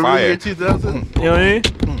Hot the fire. year 2000? You know what I mean?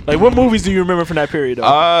 Like, what movies do you remember from that period?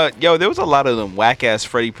 Though? Yo, there was a lot of them whack ass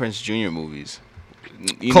Freddie Prinze Jr. movies.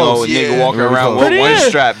 you Close. know, a nigga Yeah. walking Really around close. with one Yeah.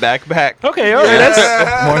 strap backpack. Okay, all right.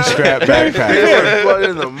 That's One strap They backpack. were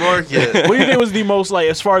flooding the market. what do you think was the most like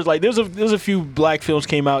as far as like there's a few black films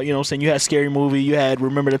came out. You know what I'm saying? You had Scary Movie. You had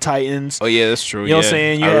Remember the Titans. Oh yeah, that's true. You know what I'm yeah.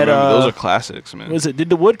 saying? You I had, remember. Those uh, are classics, man. Was it? Did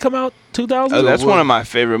The Wood come out 2000? Oh, that's Wood. one of my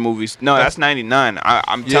favorite movies. No, that's '99.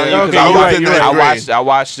 I'm telling Yeah, you okay, because you're right, you're right. I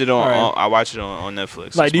watched it on All right. I watched it on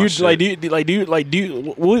Netflix. Like, That's my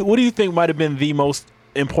shit. what do you think might have been the most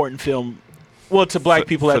important film? Well, to black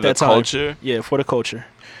people for at the that time. culture? Yeah, for the culture.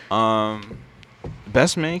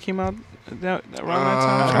 Best Man came out around that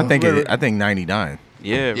time. I think 99.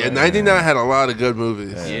 Yeah, Yeah, right. 99 had a lot of good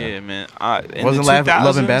movies. Yeah, man. Wasn't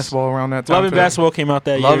Love and Basketball around that time? Love and too? Basketball came out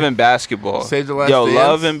that Love year. and Basketball. Save the Last Yo, Dance.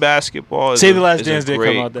 Love and Basketball. Save the Last is Dance a did come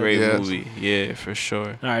great, out that great year. movie. Yeah, for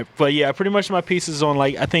sure. All right, but yeah, pretty much my piece is on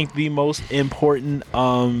like I think the most important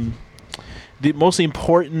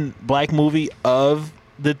black movie of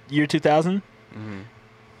the year 2000.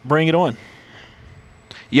 Bring It On.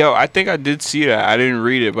 Yo, I think I did see that. I didn't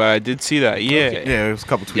read it, but I did see that. Yeah. Okay. Yeah, there was a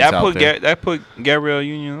couple tweets Yeah, out there. that put Gabrielle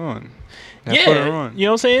Union on. That Yeah, put her on. you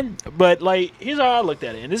know what I'm saying? But like, here's how I looked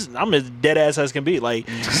at it, and I'm as dead ass as can be. Like,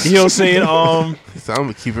 you know what I'm saying? So I'm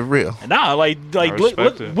gonna keep it real. Nah, like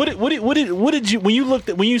respect it. what did you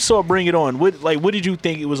when you saw Bring It On? What did you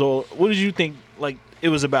think it was all? What did you think like it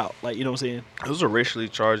was about? Like, you know what I'm saying? It was a racially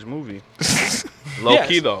charged movie. Low Yes.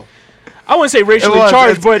 key though. I wouldn't say racially was.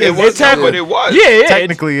 charged, but It was, tackled. but it was. Yeah,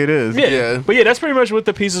 Technically, it is. yeah. Yeah. But yeah, that's pretty much what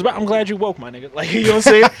the piece is about. I'm glad you woke, my nigga. Like, you know what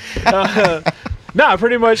I'm saying? Nah,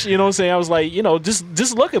 pretty much, you know what I'm saying? I was like, you know, just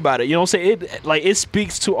look about it. You know what I'm saying? It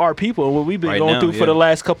speaks to our people and what we've been Right going now, through for yeah. the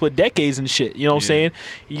last couple of decades and shit. You know what I'm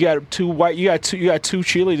Yeah. saying? You got two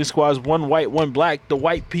cheerleading squads, one white, one black. The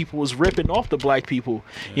white people was ripping off the black people.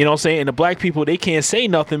 You know what I'm saying? And the black people, they can't say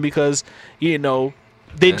nothing because, you know,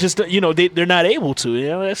 they just, you know, they're not able to. You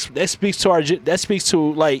know, that speaks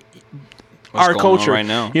to like What's our going on culture right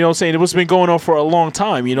now. You know what I'm saying? It was been going on for a long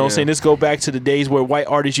time. You know what I'm Yeah. saying? This go back to the days where white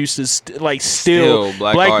artists used to steal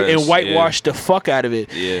Black and artists, whitewash the fuck out of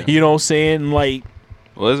it. Yeah. You know what I'm saying? Like,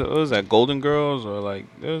 What was that? Golden Girls or like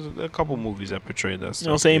there was a couple movies that portrayed that stuff. you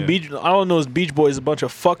know what I'm saying? Yeah. Beach, I don't know if Beach Boys a bunch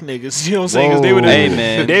of fuck niggas. You know what I'm saying? 'Cause they were the, Hey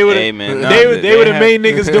man, they were the, hey, man. they were the had- main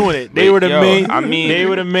niggas doing it. They But, were the yo, main. I mean, they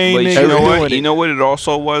were the main But niggas you know doing what? it. You know what it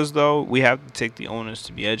also was though. We have to take the onus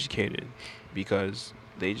to be educated because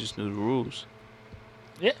they just knew the rules.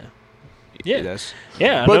 Yeah, yeah, That's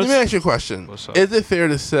yeah. I But know let me ask you a question. What's up? Is it fair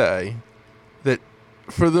to say that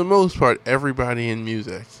for the most part, everybody in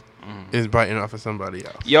music is biting off of somebody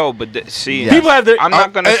else? yo, but see, People have their. I'm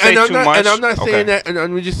not gonna say I'm too not, much. And I'm not Okay. saying that. And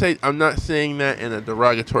let me just say, I'm not saying that in a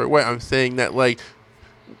derogatory way. I'm saying that like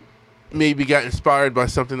maybe got inspired by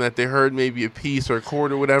something that they heard, maybe a piece or a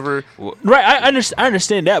chord or whatever. Right, I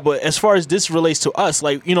understand that, but as far as this relates to us,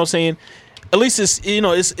 like, you know what I'm saying, at least it's, you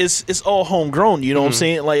know, it's all homegrown, you know what I'm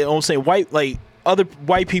saying? Like, you know what I'm saying, white other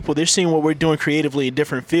white people, they're seeing what we're doing creatively in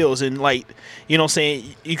different fields, and like, you know what I'm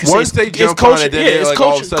saying, you can Once say they jump culture, on it, then yeah, they're it's like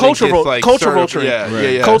all of a sudden culture gets, like, culture certain- vulturing, yeah,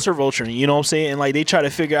 yeah. culture vulturing, you know what I'm saying, and like they try to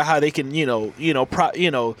figure out how they can,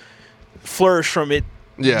 flourish from it.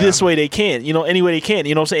 Yeah. This way they can, you know, any way they can,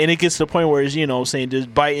 you know what I'm saying? And it gets to the point where it's, you know what I'm saying,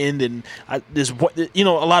 just biting and there's, you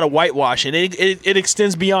know, a lot of whitewashing. It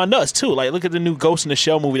extends beyond us, too. Like, look at the new Ghost in the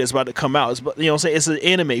Shell movie that's about to come out. It's, you know what I'm saying? It's an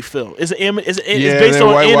anime film. It's based they're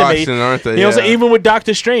on whitewashing, anime. aren't they? You know what I'm saying? Yeah. Even with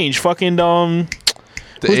Doctor Strange, fucking, The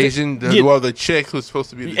who's the- Asian, yeah. the chick who's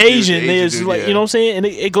supposed to be the Asian, dude, there's dude, like, yeah. you know what I'm saying? And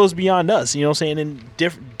it goes beyond us, you know what I'm saying? In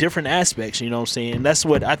different aspects, you know what I'm saying? That's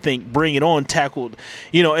what I think Bring It On tackled,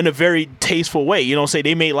 you know, in a very tasteful way. You know what I'm saying?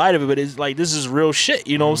 They made light of it, but it's like, this is real shit,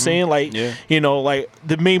 you know what I'm saying? Like, Yeah. you know, like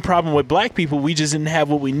the main problem with black people, we just didn't have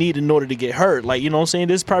what we need in order to get hurt. Like, you know what I'm saying?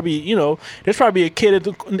 There's probably a kid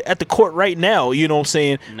at the court right now, you know what I'm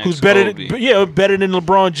saying, Next who's better Kobe. better than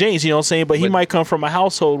LeBron James, you know what I'm saying? But he But- might come from a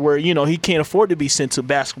household where, you know, he can't afford to be sent to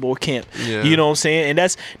basketball camp. Yeah. You know what I'm saying?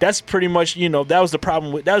 And that's pretty much, you know, that was the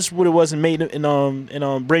problem with, that's what it was in made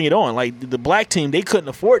in Bring It On. Like the black team, they couldn't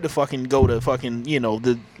afford to fucking go to fucking, you know,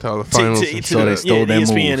 the Till the finals and So they shit. stole their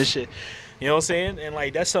ESPN and moves. shit. You know what I'm saying? And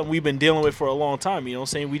like that's something we've been dealing with for a long time. You know what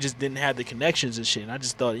I'm saying? We just didn't have the connections and shit. And I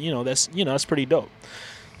just thought, you know, that's pretty dope.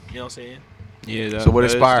 You know what I'm saying? Yeah. So what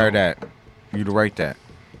inspired that? You to write that?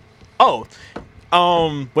 Oh,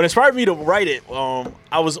 what inspired me to write it,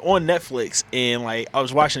 I was on Netflix and like I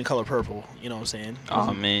was watching Color Purple. You know what I'm saying?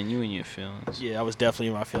 Oh man, you and your feelings. Yeah, I was definitely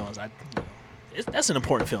in my feelings. That's an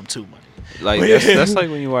important film too, man. Like that's like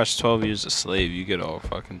when you watch 12 Years a Slave, you get all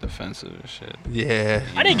fucking defensive and shit. Yeah.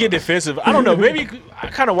 I didn't get defensive. I don't know. Maybe I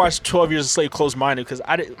kind of watched 12 Years a Slave close-minded because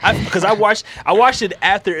I watched it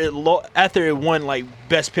after it won like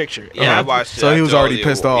Best Picture. Yeah, I watched it. So he was after all already the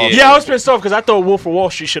pissed awards. off. Yeah, I was pissed off because I thought Wolf of Wall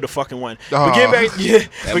Street should have fucking won. But getting back,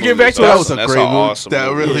 but getting back to That what I was a That's great an movie. awesome That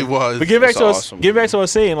movie. really was. But getting back That's to awesome. what I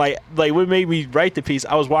was saying, like what made me write the piece,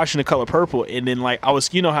 I was watching The Color Purple, and then like I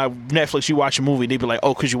was, you know how Netflix, you watch a movie, they be like,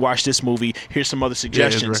 oh, because you watched this movie, here's some other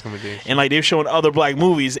suggestions, recommendations. and like they're showing other black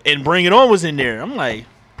movies, and Bring It On was in there. I'm like,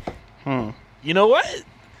 you know what?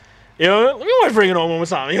 You know, let me watch Bring It On one more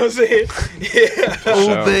time. You know what I'm saying? Yeah. Oh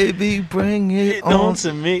sure. baby, bring it On on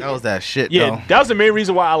to me. That was that shit. Yeah, though. that was the main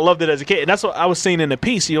reason why I loved it as a kid, and that's what I was saying in the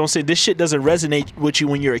piece. You know what I'm saying? This shit doesn't resonate with you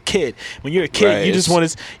when you're a kid. When you're a kid, Right, you just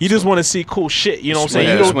want to see cool shit. You know what I'm saying?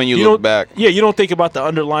 Yeah, you it's when you look don't- back. Yeah, you don't think about the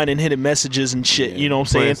underlying and hidden messages and shit. You know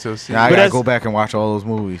what I'm saying? Now I But gotta as- go back and watch all those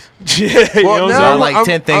movies. Yeah, you know what I'm now So saying? I like I'm-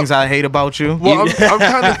 10 things I hate about you. Well, I'm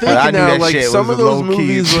kind of But I thinking knew now, that like shit some was of a those low-key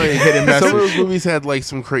movies, like hidden some of message. those movies had like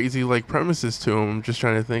some crazy like premises to them. I'm just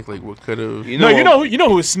trying to think like what could have. You No, know, you know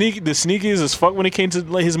who the sneakiest as fuck when it came to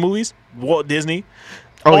like, his movies? Walt Disney.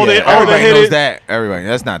 Oh, all yeah. they- all Everybody they knows hit- that. Everybody.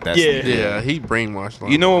 That's not that. Yeah. sneaky. Yeah, he brainwashed.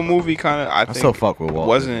 You know a movie kind of I I think still fuck with Walt.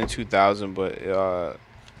 wasn't in 2000, but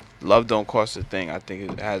Love Don't Cost a Thing. I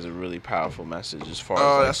think it has a really powerful message as far as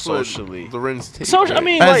like, that's socially. what Lorenz Tate. So, did. I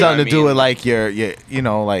mean, That has like, something to do I mean- with like your, you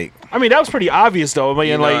know, like I mean, that was pretty obvious though. I mean,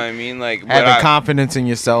 You know like, what I mean? Like, but having I- confidence in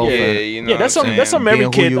yourself. Yeah, and- you know yeah, what that's I'm something. That's saying? something every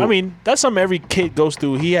Being who kid. you- I mean, that's something every kid goes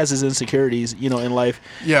through. He has his insecurities, you know, in life.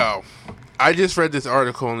 Yo, I just read this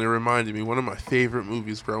article and it reminded me one of my favorite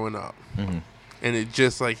movies growing up, and it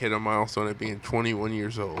just like hit a milestone at being 21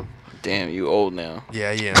 years old. Damn, you old now.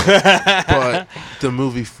 Yeah, yeah. But the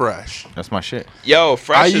movie Fresh. That's my shit. Yo,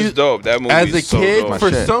 Fresh I is used- dope. That movie As a is so kid, dope. for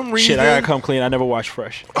shit. some reason, Shit, I gotta come clean. I never watched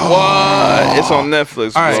Fresh. What? It's on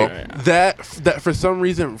Netflix, All bro. right, that for some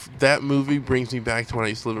reason that movie brings me back to when I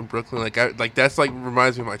used to live in Brooklyn. Like that's like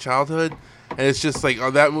reminds me of my childhood, and it's just like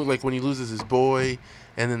that movie, like when he loses his boy,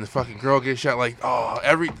 and then the fucking girl gets shot. Like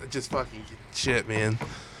just fucking shit, man.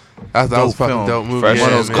 That was Dope fucking film. dope movie. Fresh Yeah,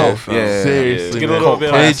 One of those man. cult films. Yeah. Seriously, Get a man. little bit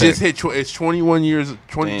And it classic. just hit. It's 21 years.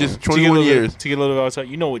 20 Damn. just To get a 21 little bit- years. To get a little bit outside.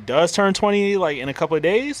 You know what does turn 20 like in a couple of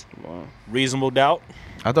days? Wow. Reasonable Doubt.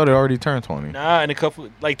 I thought it already turned 20. Nah, in a couple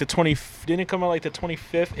like the 20. Didn't it come out like the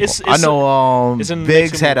 25th? It's I know. it's in the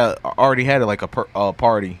Biggs next already had like a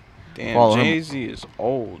party. Damn, Follow him. Jay-Z is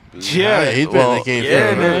old, dude. Yeah. He's been well, in the game yeah,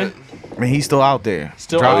 for a man. minute. I mean, he's still out there,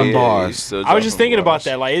 Still dropping out there. bars. he's still I was just dropping thinking about bars.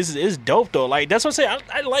 that. Like, it's dope though. Like, that's what I'm saying.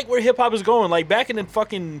 I like where hip hop is going. Like, back in the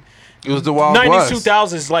fucking It was the Wild 90s, West.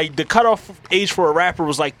 2000s, like the cutoff age for a rapper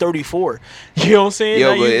was like 34. You know what I'm saying? Yo,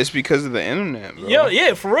 Like, but you- it's because of the internet, bro.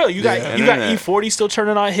 yeah, for real. You got Yeah. you got Internet. E40 still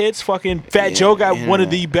turning out hits. Fucking Fat Yeah, Joe got one of internet.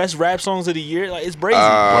 the best rap songs of the year. Like, it's brazy.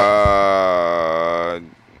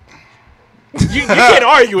 You can't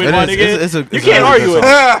argue it, It my is. nigga. It's a You can't really argue good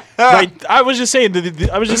it. Like I was just saying,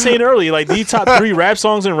 I was just saying earlier, like the top 3 rap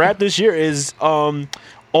songs in rap this year is All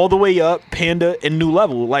the Way Up, Panda, and New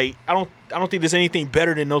Level. Like I don't think there's anything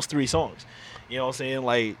better than those 3 songs. You know what I'm saying?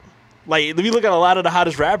 Like if you look at a lot of the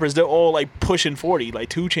hottest rappers, they're all like pushing 40. Like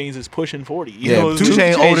 2 Chainz is pushing 40. You Yeah, know, 2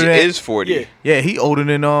 Chainz older than is 40. Yeah, Yeah, he older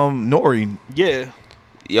than Nori. yeah.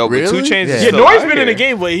 Yo, but Really? 2 Chainz Yeah. is Yeah, still Nori's out been in the here.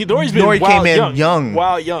 game, but Nori's been Nori wild came in young.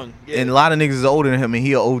 Wild young. Yeah. And a lot of niggas is older than him, and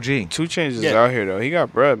he a OG. 2 Chainz is Yeah. out here though. He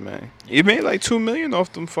got bread, man. He made like $2 million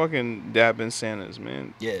off them fucking dabbing Santas,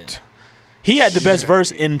 man. yeah. He had the best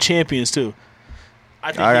verse in Champions too. I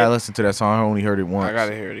think I he gotta had- listen to that song. I only heard it once. I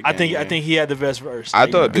gotta hear it again. I think he had the best verse. I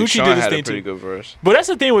Like, thought Big Gucci Sean did his had a thing pretty too. good verse. But that's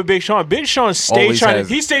the thing with Big Sean. Big Sean stayed Always trying has.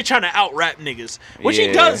 to. He stayed trying to out rap niggas, which he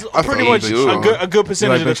Yeah. does I pretty fuck much with Big a Sean. good percentage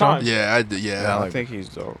like of the Big Sean? time. Yeah, I do. Yeah. I think he's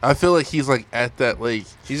dope. I feel like he's like at that like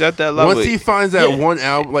He's at that level. once he finds that Yeah. one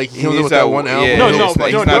album, like he He comes up needs with that that- one yeah. album. No, He's no, not- no,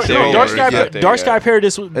 he's no, not there no, yet. Dark He's Sky, not there Dark yet. Sky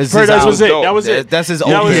Paradise, his Paradise was it. album. That was it. That's his That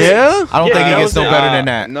OG. was it. Yeah? I don't Yeah, think that it gets was no it. better than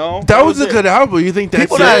that. No, That was was a it. good album. You think that's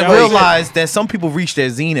People it? don't that was it. realize that some people reach their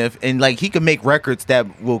zenith, and like he can make records that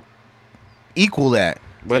will equal that.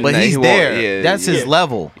 But nah, he's he won't. there. Yeah, That's yeah. his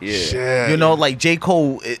level. Yeah. Shit. You know, like J.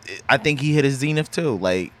 Cole, I think he hit his zenith too.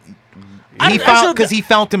 Like I he still- found because he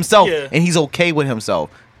found himself, Yeah. and he's okay with himself.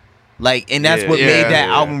 Like, and that's Yeah. what Yeah. made that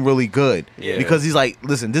Yeah. album really good. Yeah. Because he's like,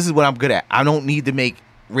 listen, this is what I'm good at. I don't need to make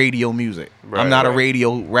radio music. Right, I'm not a right.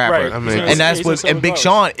 radio rapper. Right. I mean- And that's He's what a and Big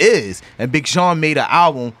solo Sean is. And Big Sean made an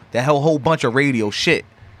album that had a whole bunch of radio shit.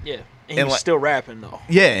 Yeah, and And he's like- still rapping though.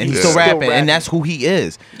 Yeah, and he's Yeah. still Still rapping, rapping. and that's who he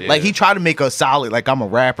is. Yeah. Like he tried to make a solid, like I'm a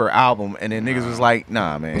rapper album, and then niggas was like,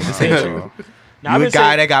 nah, man, this ain't you. Now, I've You a been guy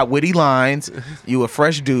saying- that got witty lines. You a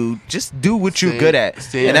fresh dude. Just do what you're good at,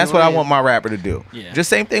 stay and that's in what I lane. want my rapper to do. Yeah. Just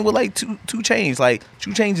same thing with like Two Chainz. Like 2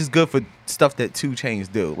 Chainz is good for stuff that 2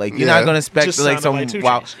 Chainz do. Like you're Yeah. not gonna expect Just like sounded some like 2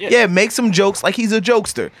 wow. Chainz. Yeah. Yeah. make some jokes. Like he's a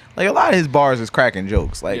jokester. Like a lot of his bars is cracking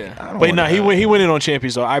jokes. Like I don't But want no, that. he went in on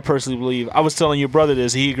Champions. So I personally believe. I was telling your brother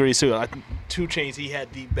this. He agrees too. Like 2 Chainz, he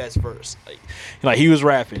had the best verse. Like he was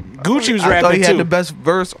rapping. Gucci was I thought rapping he too. had the best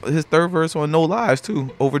verse. His third verse on No Lies too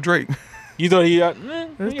over Drake. You thought he?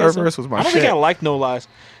 His third verse was my I don't shit. think I like No Lies.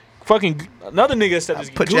 Fucking another nigga said this.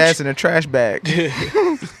 Put your ass in a trash bag.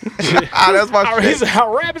 That's my I, shit. he's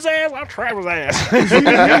I'll rap his ass. I'll trap his ass.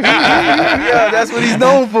 Yeah, that's what he's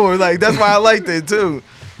known for. Like that's why I liked it too.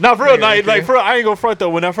 No, for real, like for real, I ain't gonna front though.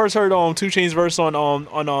 When I first heard 2 Chainz verse on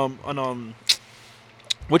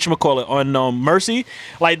whatchamacallit, on Mercy,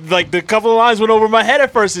 like the couple of lines went over my head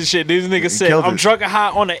at first and shit. These niggas said, killed "I'm it. drunk and high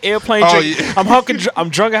on an airplane. Oh, drink, yeah. I'm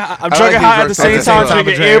drunk and high, I'm I drunk like and high at his the verse. same At the time, same time,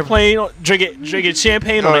 drinking airplane, drinking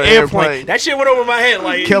champagne on On an an airplane. airplane. That shit went over my head,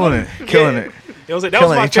 like Killing it. Yeah. Killing it. You know what I'm saying? That Killing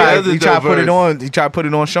was it. my He favorite. tried to put it verse. on. He tried to put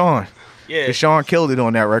it on Sean. Yeah. 'Cause Sean killed it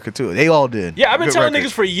on that record too. They all did. Yeah, I've been Good telling record.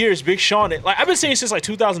 niggas for years, Big Sean. Like I've been saying since like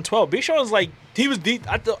 2012. Big Sean was like he was deep.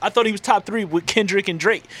 I thought he was top 3 with Kendrick and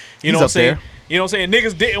Drake. You know He's what I'm up saying? there. You know what I'm saying?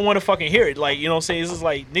 Niggas didn't want to fucking hear it. Like you know what I'm saying? This is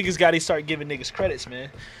like niggas got to start giving niggas credits, man.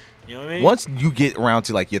 You know what I mean? Once you get around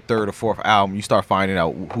to like your 3rd or 4th album, you start finding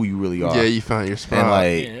out who you really are. Yeah, you found your spot. and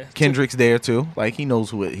like Yeah. Kendrick's there too. Like he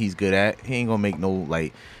knows what he's good at. He ain't gonna make no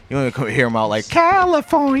like. You ain't gonna hear him out like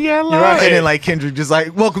California love, Right. and then like Kendrick just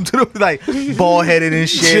like welcome to the like bald headed and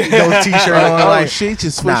shit, no t-shirt on. oh, Like shit,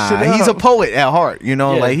 just switched nah, it up. he's a poet at heart. You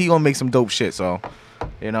know, Yeah. like he gonna make some dope shit. So,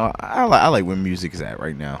 you know, I like where music is at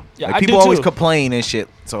right now. Yeah, like, I people do always too. complain and shit.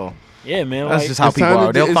 So yeah, man. that's Like, just how It's people time to are.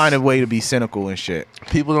 do- They'll it's- find a way to be cynical and shit.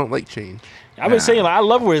 People don't like change. I've been saying like I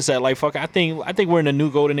love where it's at. Like fuck, I think we're in a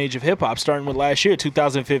new golden age of hip hop, starting with last year,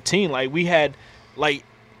 2015. Like we had like.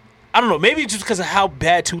 I don't know, maybe just because of how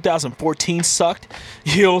bad 2014 sucked,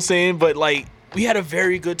 you know what I'm saying? But like we had a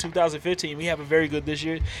very good 2015. We have a very good this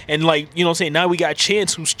year. And like, you know what I'm saying? Now we got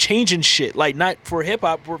Chance who's changing shit. Like not for hip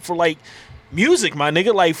hop, for like music, my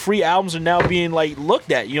nigga. Like free albums are now being like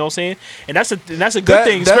looked at, you know what I'm saying? And that's a good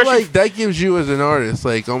thing, That especially like that gives you as an artist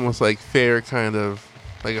like almost like fair kind of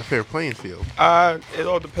like a fair playing field. It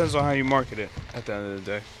all depends on how you market it at the end of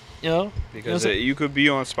the day. you know? Because you could be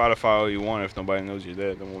on Spotify all you want if nobody knows you're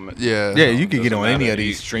there. Then we'll Yeah. Yeah, you could get doesn't on any matter. of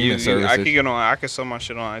these streaming I services. could get on. I could sell my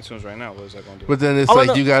shit on iTunes right now. What is that gonna do? But then it's Oh, like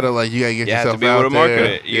no. you gotta get you have yourself to be able out to market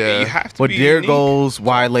there. it. You have to. But be there unique. goes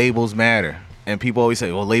why labels matter. And people always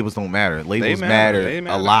say, well, labels don't matter. Labels matter. matter They a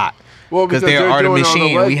matter. lot. Well, Because because they they're are the doing all the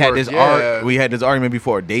machine. We had legwork, this yeah. we had this argument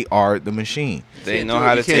before. They are the machine. They can't know do it.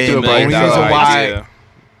 how You to can't take do a it by million yourself. dollar Reason why- idea.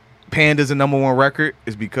 Panda's the #1 record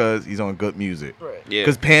is because he's on good music. Yeah.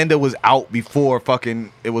 Because Panda was out before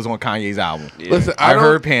fucking it was on Kanye's album. Yeah. Listen, I don't-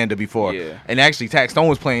 heard Panda before. Yeah. And actually Tax Stone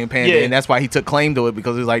was playing Panda Yeah. and that's why he took claim to it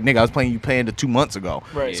because it was like, nigga, I was playing you Panda 2 months ago.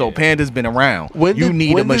 Right. So Yeah. Panda's been around. When You did-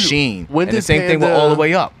 need a when did- machine. when and the did same thing with Panda- All the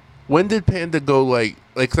Way Up. When did Panda go like?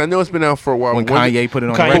 Cause I know it's been out for a while. When but when Kanye put it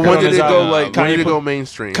on Kanye the But record. when on did his it go album. like? When Kanye did it put- go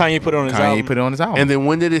mainstream? Kanye put it on his Kanye album. put it on his album. And then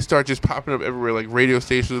when did it start just popping up everywhere? Like radio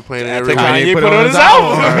stations were playing it After everywhere. Kanye put it on his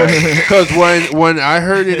album. Because when I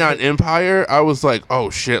heard it on Empire, I was like, oh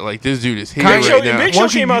shit, like this dude is here Kanye- right And now. Big Show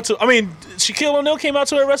Once you- came out to. I mean, Shaquille O'Neal came out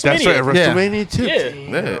to at WrestleMania. That's right, at Yeah. WrestleMania too.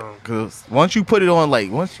 Yeah. Yeah, because once you put it on,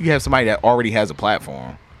 like, once you have somebody that already has a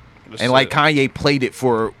platform, That's and like it. Kanye played it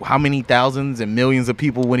for how many thousands and millions of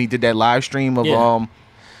people when he did that live stream of Yeah.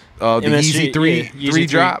 the MSG, Yeezy 3 yeah, Yeezy 3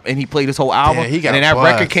 drop, and he played his whole album. Yeah, he got and then that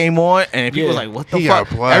blast. record came on, and people Yeah. was like, "What the He fuck?"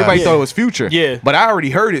 got blast. Everybody Yeah. thought it was Future. Yeah. but I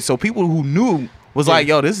already heard it, so people who knew was Yeah. like,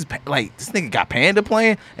 "Yo, this is like this nigga got Panda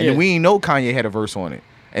playing," and Yeah. then we ain't know Kanye had a verse on it,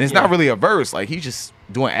 and it's Yeah. not really a verse. Like he's just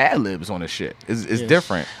doing ad libs on the shit. It's Yeah.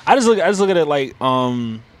 different. I just look at it like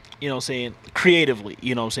you know what I'm saying, creatively,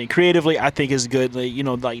 you know what I'm saying? Creatively I think is good. Like, you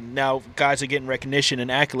know, like now guys are getting recognition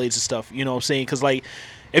and accolades and stuff, you know what I'm saying? Cuz like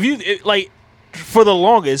like for the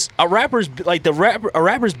longest, a rapper's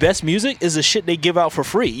best music is the shit they give out for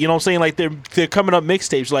free. You know what I'm saying? Like they're coming up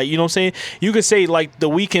mixtapes. Like, you know what I'm saying? You could say like The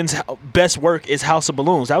Weeknd's best work is House of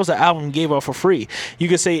Balloons. That was the album he gave out for free. You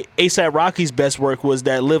could say A$AP Rocky's best work was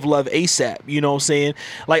that Live Love A$AP. You know what I'm saying?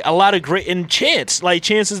 Like a lot of great, and Chance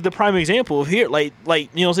is the prime example of here. Like you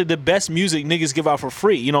know what I'm saying? The best music niggas give out for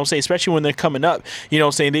free. You know what I'm saying? Especially when they're coming up. You know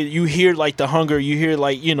what I'm saying? You hear like the hunger, you hear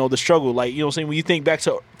like, you know, the struggle. Like, you know what I'm saying? When you think back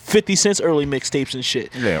to 50 Cent's early mixtapes, mixtapes and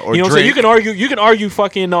shit. Yeah, or you know what I'm saying? Drake. You can argue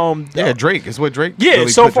fucking Yeah, Drake is what Drake. yeah, really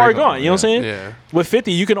so put far Drake gone. on. You know what I'm saying? Yeah. With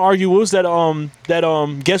 50, you can argue what was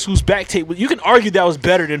that Guess Who's Back tape. You can argue that was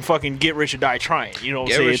better than fucking Get Rich or Die Trying. You know what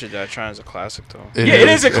Get I'm saying? Rich or Die Trying is a classic though. Yeah, it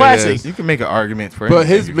is a classic. You can make an argument for But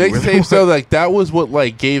his anything if you mixtapes though, like that was what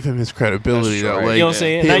like gave him his credibility. That's Though, right. like, You know what I'm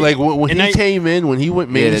saying? he- And I- like when and he I- came in, when he went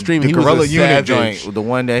mainstream, the he Gorilla was a Unit savage. joint, the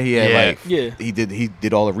one that he had Yeah. like, Yeah. he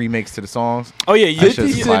did all the remakes to the songs. Oh yeah, That you,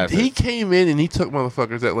 shit's you, classic. He came in and he took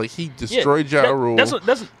motherfuckers that like he destroyed Ja Rule. That's what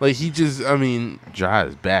Like he just, I mean, Ja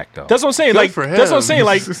is back though. That's what I'm saying. Good Like for that's what I'm him.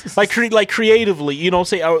 saying. Like creatively, you know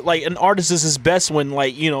what I'm saying? Like an artist is his best when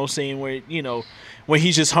like, you know what I'm saying, where, you know, when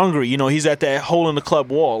he's just hungry, you know, he's at that hole in the club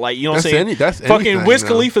wall. Like, you know what I'm saying? that's Fucking anything, Wiz though.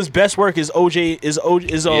 Khalifa's best work is OJ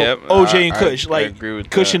Yep, OJ and I- Kush. I Like agree with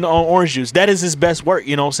Kush that. and Orange Juice. That is his best work,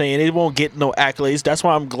 you know what I'm saying? It won't get no accolades. That's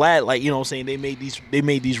why I'm glad, like, you know what I'm saying, they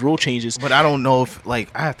made these rule changes. But I don't know if like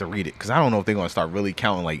I have to read it because I don't know if they're gonna start really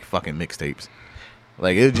counting like fucking mixtapes.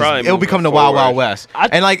 Like Probably it'll become the moving Wild Wild forward. West.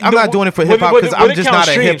 And like I'm not doing it for Would- hip hop would- because would I'm it just count not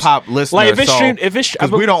a streams? hip hop listener. Like, if it's so, streamed- if it's- because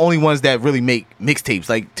we're the only ones that really make mixtapes.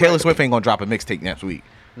 Like Taylor Swift ain't gonna drop a mixtape next week.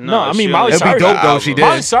 No, I mean she Miley only It'd be Cyrus. dope though if she did.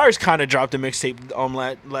 Miley Cyrus kind of dropped a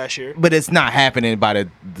mixtape last year. But it's not happening by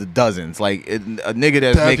the dozens. Like a nigga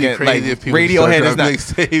that's That'd be making crazy like if people Radiohead start is not. dropping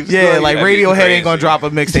mixtapes. Yeah, Like, like that'd be Radiohead crazy. ain't gonna drop a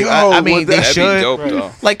mixtape. Yo, I mean would they that- That'd should. be dope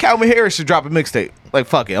though. Like Calvin Harris should drop a mixtape. Like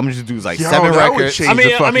fuck it, I'm just do like Yo, 7 that would records. change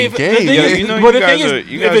the fucking the game. thing Yeah, is- you know, but you the thing guys is, are if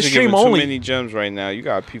you it's guys are stream giving too only- many gems right now. You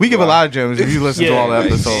got people. We give a out- lot of gems if you listen to Yeah, all the like,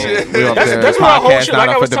 episodes. shit. We up That's there. that's my whole Podcast shit. not Like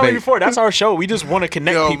up I for was telling you debate. before, that's our show. We just want to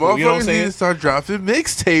connect Yo, people. You know what I'm motherfuckers need saying? to start dropping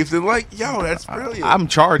mixtapes and like, yo, that's brilliant. I'm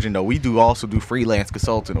charging though. We also do freelance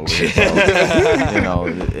consulting over here. So, you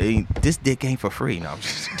know, this dick ain't for free. No, I'm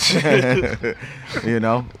just, you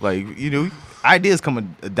know, like ideas come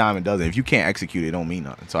a dime a dozen. If you can't execute it, it don't mean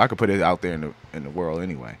nothing. So I could put it out there in the world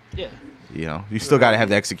anyway. Yeah. You know, you still got to have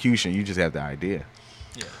the execution. You just have the idea.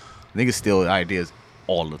 Yeah. Niggas steal ideas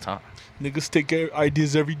all the time. Niggas take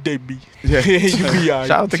ideas every day, B. Yeah. You be alright.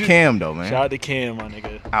 Shout out to Cam though, man. Shout out to Cam, my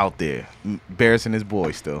nigga. Out there, embarrassing his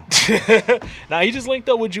boy still. Nah, he just linked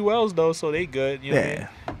up with Jewels though, so they good. You know Yeah.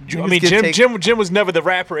 what I mean? I Niggas mean, get Jim was never the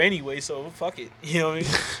rapper anyway, so fuck it. You know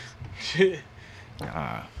what I mean?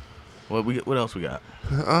 What else we got?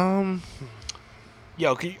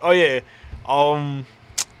 Yo,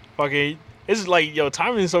 fucking. This is like, yo,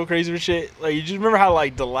 timing is so crazy with shit. Like, you just remember how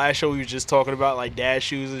like the last show we was just talking about like dad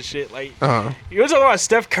shoes and shit. Like, you were talking about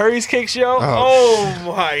Steph Curry's kicks, yo. Oh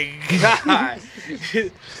my god.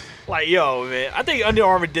 Like, yo, man, I think Under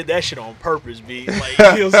Armour did that shit on purpose, B. Like, you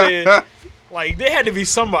know what I'm saying? Like, there had to be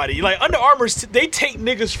somebody. Like, Under Armour, they take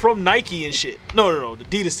niggas from Nike and shit. No.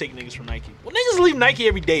 Adidas take niggas from Nike. Well, niggas leave Nike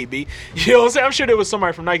every day, B. You know what I'm saying? I'm sure there was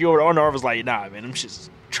somebody from Nike over there. Under Armour was like, nah, man, them shit's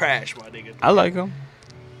trash, my nigga. I like them.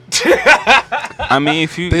 I mean,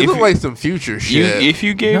 if you They if look you, like some future shit. if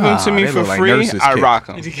you gave Nah, them to me they for look like free, nurses' I kits. rock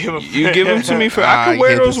them. You give 'em- You give them to me for I I could wear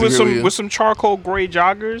can't those with disagree with you. some charcoal gray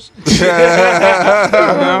joggers. You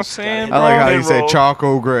know what I'm saying? I like how Bro. you said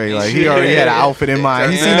charcoal gray. Like he already had an outfit in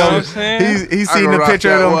mind. He You seen know what those. I'm saying? He's I seen can the rock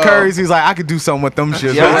picture of that them well. Currys. He's like, I could do something with them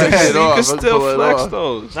shit. Yeah, Take it you off. can Let's still pull it flex off.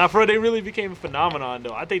 those. Nah, bro, they really became a phenomenon,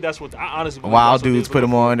 though. I think that's what I honestly believe Wild that's what dudes it put is.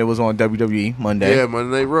 them on. It was on WWE Monday. Yeah,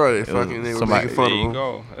 Monday Night Raw. They was fucking they were somebody- making fun There of you him.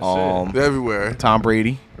 go. That's They're everywhere. Tom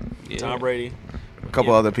Brady, it. Tom Brady. a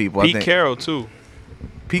couple other people. I Pete think Carroll too.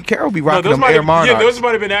 Pete Carroll be No, rocking those them might Air have, Monarchs. yeah, those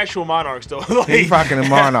might have been actual Monarchs, though. Like, He's rocking the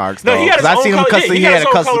Monarchs. no, he though. had his 'Cause I own seen him color. custom. Yeah, He had a his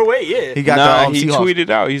own custom. colorway. Yeah. He got Nah, the he Seahawks. tweeted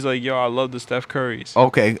out. He's like, "Yo, I love the Steph Currys."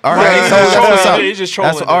 Okay, all Yeah, right. he's So just that's trolling. what's up. He's just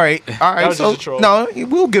That's trolling. all right. All That right. was So just a troll. no,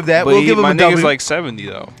 we'll give that. But We'll give him my a nigga's W. like 70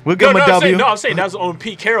 though. We'll give him a W. I'm saying that was on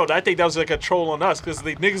Pete Carroll. I think that was like a troll on us because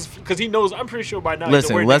the niggas, because he knows. I'm pretty sure by now. he's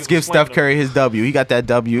aware Listen, let's niggas give was slaying Steph Curry his W. He got that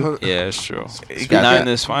W. Yeah, it's true. He got Not that. in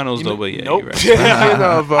this finals though, but yeah, Nope. you're right. Speaking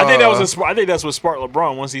of, I think that was I think that's what sparked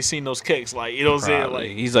LeBron once he seen those kicks. Like, you know what I'm saying? Probably.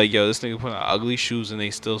 Like, He's like, "Yo, this nigga put on ugly shoes and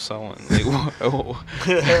they still selling." Like,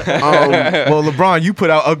 Well, LeBron, you put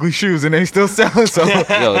out ugly shoes and they still selling. So Yo,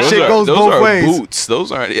 those shit are, goes those both are ways. boots.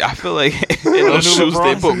 Those aren't. I feel like in those new shoes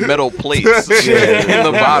they LeBrons? put metal plates in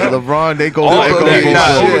the bottom. LeBron, they go. All they of go them, both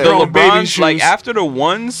nah, ways. the LeBron baby LeBrons, like shoes. after the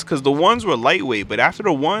ones, because the ones were lightweight, but after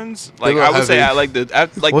the ones, like look I would say, heavy. I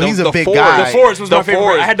like Well, the, he's a the big fours. guy. the Fords was The my favorite.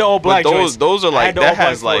 fours, I had the all black but joints. those are I like had the that all black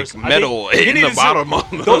has like Fords. I metal think- in you the need to bottom see- of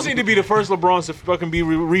them. Those need to be the first LeBrons to fucking be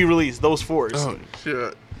re-released. Those Fords. oh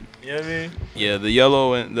shit. You know what I mean? Yeah, the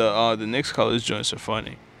yellow and the Knicks colors joints are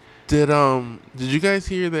funny. Did you guys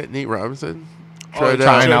hear that Nate Robinson tried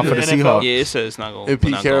trying out. out for the NFL. Seahawks. Yeah, it said it's not going. And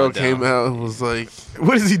Pete Carroll came out and was like,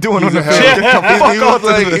 What is he doing on he's the a hell field? he was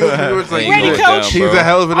like, he was like, Ready, coach? he's a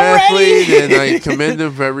hell of an athlete, and I commend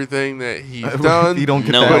him for everything that he's done. He don't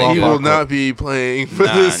get No, that but off he our will court. not be playing for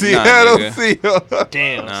Nah, the nah, Seattle nigga. Seahawks.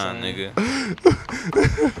 Damn, Nah, son.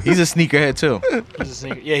 nigga. He's a sneakerhead too. He's a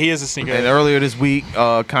sneaker. Yeah, he is a sneaker. And earlier this week,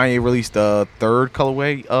 Kanye released the third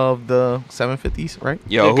colorway of the 750s, right?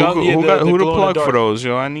 Yo, The gun- yeah, who the- got the who to glow in the plug dark. for those?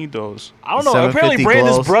 Yo, I need those. I don't know. Apparently, 750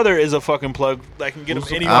 Brandon's glows. brother is a fucking plug that can get him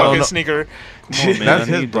any I don't fucking know. sneaker. Come on, man. That's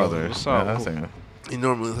I his need brother. those. What's Yeah, up? that's him. He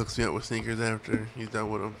normally hooks me up with sneakers after he's done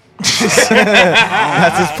with them.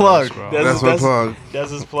 That's his plug. That's my plug.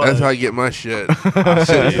 That's his plug. That's how I get my shit. I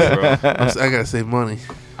feel you, bro. I gotta save money.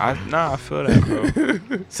 I feel that,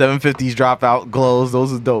 bro. 750s drop out glows.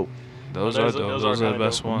 Those is dope. Those Those are are- dope. those Those are are the kinda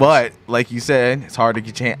best dope. ones. But like you said, it's hard to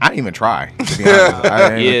get your hand. I didn't even try. To be honest. I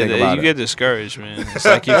didn't even think about you it. get discouraged, man. It's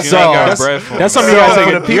like if you So, ain't got that's- bread for that's them. something you gotta So, take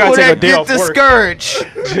for a- the you gotta people take a that day get off work.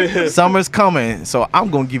 discouraged, summer's coming. So I'm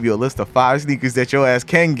gonna give you a list of 5 sneakers that your ass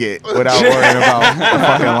can get without worrying about the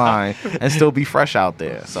fucking line and still be fresh out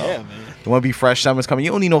there. So Yeah, man. you want to be fresh? Summer's coming.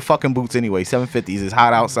 You don't need no fucking boots anyway. 750s is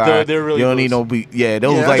hot outside. They're really you don't need boots. no boot. Yeah,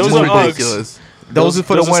 those Yeah, like those just are Uggs. ridiculous. Those are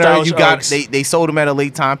for those the are winter. stylish You got Uggs. they sold them at a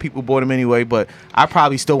late time. People bought them anyway, but I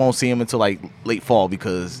probably still won't see them until like late fall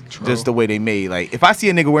because just the way they made. Like if I see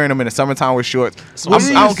a nigga wearing them in the summertime with shorts, What I is-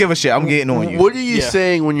 don't give a shit. I'm getting on you. What are you Yeah.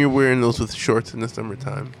 saying when you're wearing those with shorts in the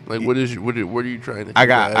summertime? Like, what are you trying to? I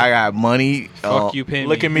got convey? I got money. Fuck you, pay me.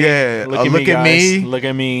 Look at me. Yeah, Look at look me. at guys. me. Look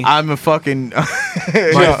at me. I'm a fucking.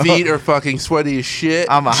 My feet are fucking sweaty as shit.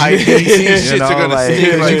 I'm a hype beast. These You shits know, are gonna like,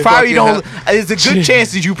 stink like you probably fucking don't. There's a good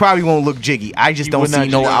chance that you probably won't look jiggy. I just You don't would see not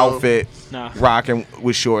no jiggy. outfit Nah. rocking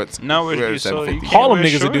with shorts. No, we're wearing so you 750. can't Harlem wear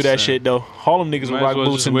niggas would do shorts that then. shit though. Harlem niggas would Might as rock well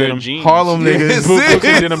boots just and wear denim. jeans. Harlem Yes. niggas. Boots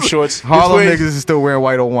and denim shorts. Harlem This way- niggas is still wearing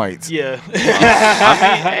white on whites. Yeah.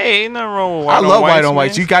 I mean, hey, ain't nothing wrong with white I on love whites, white on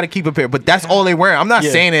whites. man. You got to keep a pair, but that's all they wearing. I'm not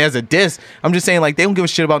Yeah. saying it as a diss. I'm just saying like they don't give a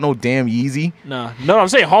shit about no damn Yeezy Nah. No, I'm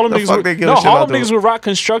saying Harlem The niggas fuck would, they give no, a shit Harlem about niggas those? would rock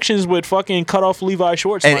constructions with fucking cut off Levi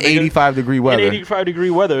shorts. and my nigga. 85-degree And weather. 85-degree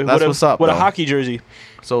weather. That's with what's up, With a though. hockey jersey.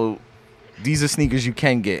 So these are sneakers you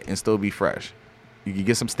can get and still be fresh. You can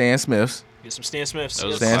get some Stan Smiths. Get some Stan Smiths.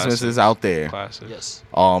 Those Stan Classic. Smiths is out there. Classic. Yes.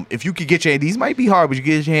 If you could get your these might be hard, but you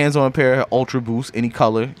get your hands on a pair of Ultra Boost, any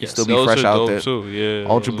color, you Yes. still be Those fresh are out dope there. too. Yeah.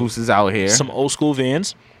 Ultra those Boost is out here. Some old school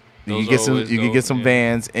Vans. You those can get are some. always You can dope, get some yeah.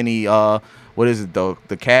 Vans. Any what is it though?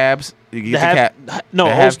 The cabs. You can The get the half, no, the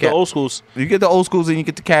old, half the cab. old schools. You get the old schools and you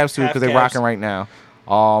get the cabs too Half because they're cabs. rocking right now.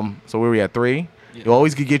 So where we at 3? Yeah. You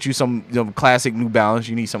always could get you some classic New Balance.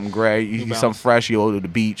 You need something gray. You New need Balance. something fresh. You go to the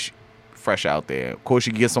beach, fresh out there. Of course,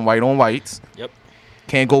 you can get some white on whites. Yep.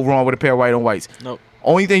 Can't go wrong with a pair of white on whites. Nope.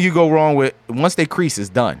 Only thing you go wrong with once they crease is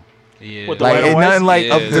done. Yeah. What, the Like white on it's whites? nothing like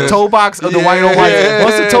Yeah. the toe box of the white on whites. Yeah.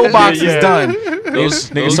 Once the toe box Yeah. is done, Those,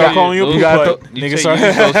 Niggas start calling you a those- poop gotta butt. You Niggas take, start.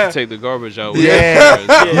 you supposed to take the garbage out. with Yeah. you. you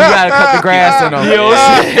gotta cut the grass in them. You know what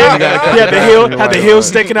I'm saying? You gotta cut Yeah, the grass heel, in your had the white heel on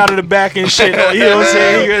sticking out of the back and shit. You know what I'm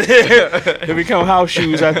saying? They become house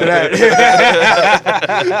shoes after that.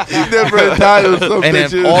 You never entitled some And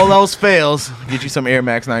if bitches. all else fails, get you some Air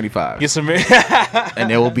Max 95. Get some. And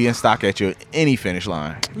they will be in stock at your any finish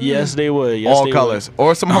line. Yes, they would. Yes, all they colors.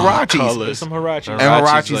 Or some Hirachis. Would. colors. Some Hirachis. And Hirachis Hirachis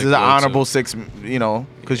like is an go-to. honorable 6,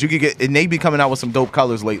 because you could get, and they be coming out with some dope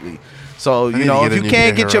colors lately. So, I need you to know, get if a you new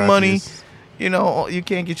can't pair of get your money, Hirachis. you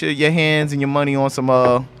can't get your hands and your money on some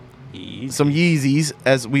Yeezys,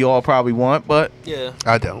 as we all probably want, but Yeah.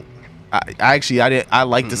 I don't. I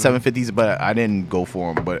like the 750s, but I didn't go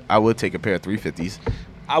for them. But I would take a pair of 350s.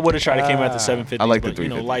 I would have tried to came at the 750s, I like the but you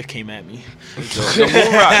know, 350. life came at me. The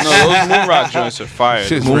moon rock, no, those moon rock joints are fire.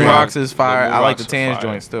 Shit's Moon real. Rocks is fire. Moon I like the Rocks are Tans fire.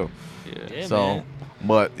 joints too. Yeah, So, man.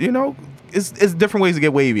 but you know, it's different ways to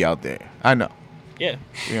get wavy out there. I know. Yeah.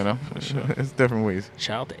 You know, it's different ways.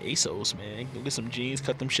 Shout out to ASOS, man. Go get some jeans,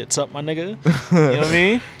 cut them shits up, my nigga. You know what I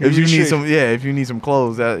mean? If you need Shit. some, if you need some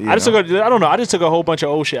clothes, that I just took I don't know. I just took a whole bunch of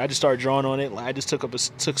old shit. I just started drawing on it. Like I just took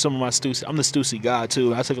some of my Stussy. I'm the Stussy guy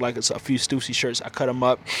too. I took like a few Stussy shirts. I cut them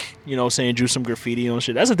up. You know, what I'm saying, drew some graffiti on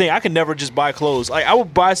shit. That's the thing. I can never just buy clothes. Like I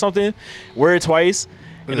would buy something, wear it twice.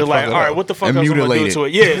 And they're like, fuck it all right, up. what the fuck And else am I gonna do mutilate to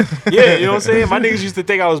it? Yeah, you know what I'm saying? My niggas used to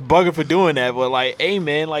think I was bugging for doing that, but like, hey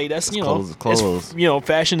man, like that's you know, clothes is clothes. it's- you know,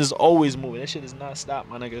 fashion is always moving. That shit is not stop,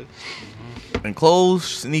 my nigga. and clothes,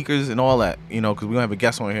 sneakers, and all that. You know, because we're gonna have a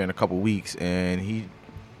guest on here in a couple weeks, and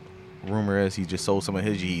rumor is he just sold some of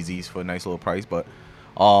his Yeezys for a nice little price. But,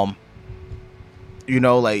 you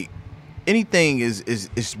know, like anything is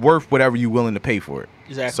worth whatever you're willing to pay for it.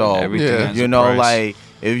 Exactly. So Everything Yeah. has you a know, price. like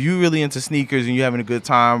if you really into sneakers and you having a good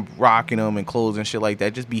time rocking them and clothes and shit like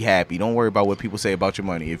that, just be happy. Don't worry about what people say about your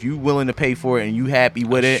money. If you willing to pay for it and you happy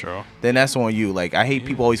with it, then that's on you. Like, I hate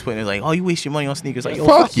people always putting it like, oh, you waste your money on sneakers. Like, yo,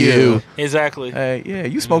 fuck you. Exactly. Yeah,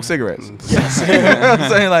 you smoke cigarettes. Yes. You know what I'm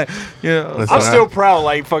saying? Like, yeah. Listen, I'm still proud.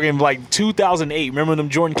 Like fucking like 2008. Remember them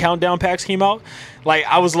Jordan Countdown packs came out? Like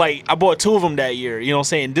I was like, I bought 2 of them that year. You know what I'm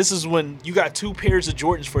saying? This is when you got 2 pairs of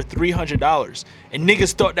Jordans for $300, and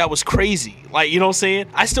niggas thought that was crazy. Like, you know what I'm saying?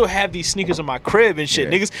 I still have these sneakers in my crib and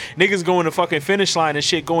shit. Yeah. Niggas going to fucking Finish Line and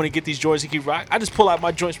shit, going to get these Jordans to keep rock. I just pull out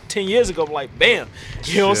my joints from 10 years ago, like bam.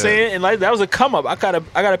 You know what I'm Shit. saying? And like that was a come up. I got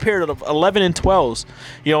a pair of 11 and 12s.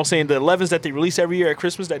 You know what I'm saying? The 11s that they release every year at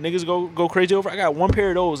Christmas that niggas go crazy over. I got 1 pair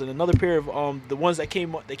of those and another pair of the ones that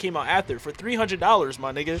came out after for $300,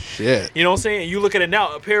 my nigga. Shit. You know what I'm saying? And you look at it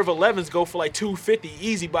now, a pair of 11s go for like $250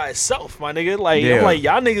 easy by itself, my nigga. Like Yeah. I'm like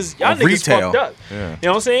y'all niggas Retail. fucked up. Yeah. You know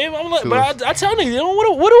what I'm saying? I'm like, True. but I tell niggas, you know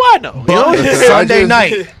what do I know? You know? But- Sunday I just-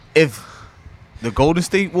 night, if the Golden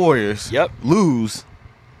State Warriors Yep. lose,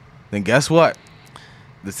 then guess what?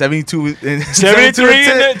 The 72 and 73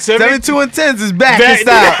 and 72 and 10s is back in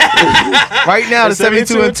style. Right now, the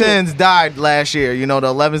 72 and 10s died last year. You know, the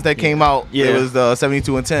 11s that came out, Yeah. it was the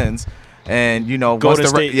 72 and 10s. And, you know, Golden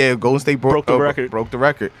once the State Golden State broke the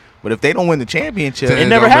record. But if they don't win the championship, Then It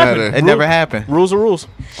never don't happened. matter. it never happened. Rules are rules.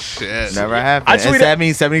 Shit. Never happened. I And tweeted- that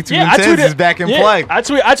means 72 Yeah, and I 10s tweeted is back in yeah, play. I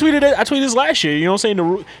tweeted this last year. You know what I'm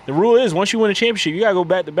saying? The rule is once you win a championship, you gotta go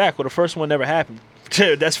back to back. Well, the first one never happened.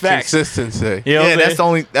 That's facts. Consistency. You know what Yeah, I'm that's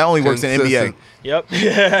saying? that only works in NBA. Consistent. Yep.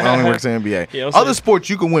 That only works in NBA. Yeah, I'm saying- Other sports,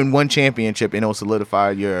 you can win one championship and it'll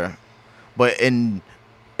solidify your. But in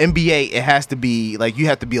NBA, it has to be like you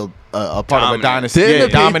have to be a part of a Dominant. dynasty. Didn't Yeah,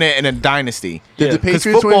 the Pa- dominant in a dynasty. Did the 'Cause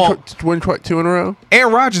Patriots football- win 2 in a row?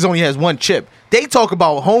 Aaron Rodgers only has 1 chip. They talk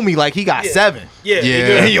about homie like he got 7. Yeah.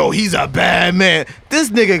 Yeah. And yo, he's a bad man. This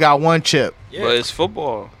nigga got 1 chip. Yeah. But it's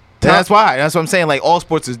football. That's why. That's what I'm saying. Like all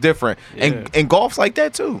sports is different, Yeah. and golf's like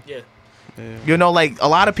that too. Yeah. You know, like a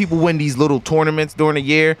lot of people win these little tournaments during the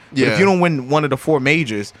year. But Yeah. if you don't win one of the 4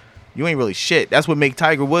 majors, you ain't really shit. That's what make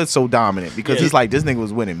Tiger Woods so dominant because Yeah. it's like this nigga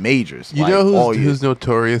was winning majors. You like, know all year. who's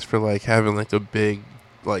notorious for like having like a big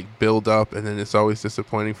like build up and then it's always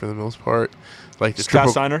disappointing for the most part? Like the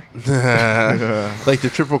Scott triple, Steiner. like the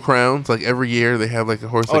Triple Crowns. Like every year they have like a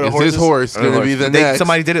horse. Oh, Like the is this horses? horse gonna be the next?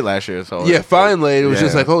 Somebody did it last year. So Yeah, finally it was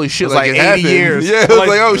just Yeah. like holy shit! It was Like, like it 80 happened. years. Yeah, it was Like-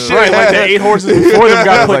 like oh shit! Right, like the 8 horses before them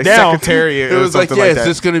got put like down. Secretariat It or was like, something yeah, like is that.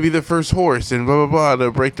 this going to be the first horse and blah, blah, blah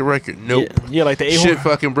to break the record? Nope. Yeah, like the 8 Shit horses.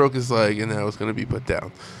 fucking broke his leg and now it's going to be put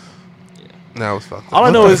down. Now it's fucked up. All I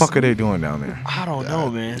What know the is fuck are they doing down there? I don't know,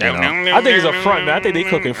 man. You know? I think it's a front, man. I think they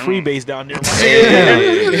cooking freebase down there.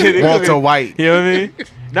 They Walter cooking- White. You know what I mean?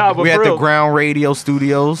 Nah, but We for at the real. Ground Radio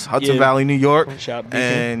Studios, Hudson Yeah. Valley, New York, Shout out to BK.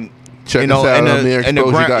 and Check you know, us out and on the- and the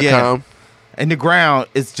ground- theexposure.com. and the ground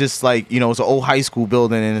is just like, you know, it's an old high school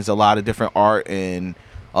building and there's a lot of different art and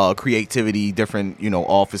creativity, different, you know,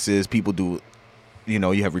 offices. People do, you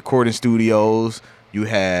know, you have recording studios. You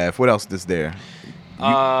have, what else is there?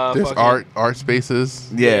 There's fucking- art spaces,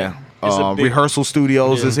 Yeah. It's a big- Rehearsal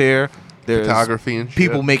studios Yeah. is here. There's photography and shit.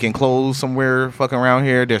 people making clothes somewhere fucking around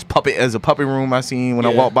here. There's a puppet room I seen when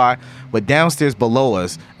I Yeah. walked by. But downstairs below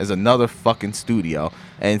us is another fucking studio.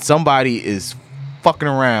 And somebody is fucking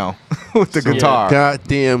around with the Yeah. guitar.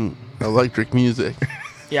 goddamn electric music.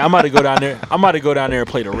 Yeah, I'm about to go down there. I'm about to go down there and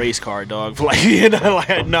play the race car, dog. Like, you know,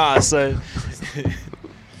 like nah, son.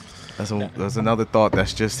 That's another thought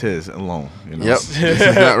that's just his alone. You know? Yep. This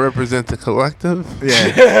does not represent the collective.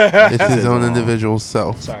 Yeah. It's his own individual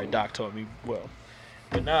self. Sorry, Doc taught me well.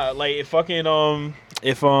 But nah, like if fucking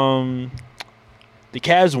if the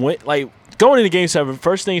Cavs went like going into Game 7,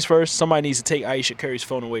 first things first, somebody needs to take Aisha Curry's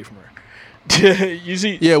phone away from her. You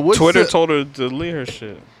see, Yeah, what's Twitter the- told her to delete her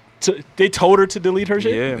shit. they told her to delete her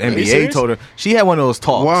shit. Yeah, Are you NBA serious? told her she had one of those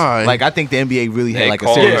talks. Why? Like I think the NBA really had They like a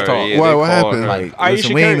called serious her, talk. yeah, Why? they What called happened? her. Like, Aisha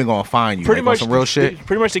listen, we ain't Curry- even gonna find you. Pretty like, on much some real shit.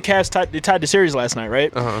 Pretty much the Cavs tied the series last night,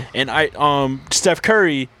 right? Uh-huh. And Steph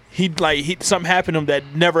Curry, something happened to him that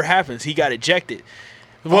never happens. He got ejected.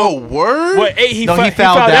 Oh, word? Well, he No, he fouled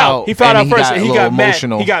fouled out. out, He fouled and out he first, got and a he little got mad.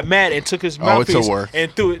 emotional. He got mad and took his Oh, it's a mouthpiece work.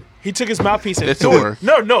 and threw it. He took his mouthpiece and It's threw a it. work.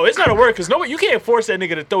 No, it's not a work because you can't force that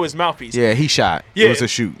nigga to throw his mouthpiece. Yeah, he shot. Yeah, It was a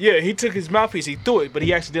shoot. Yeah, he took his mouthpiece, he threw it, but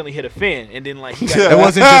he accidentally hit a fan, and then like he got It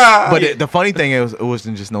wasn't just. But Yeah. the funny thing is, it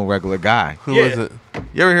wasn't just no regular guy. Who Yeah. was it?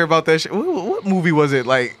 You ever hear about that shit? What movie was it?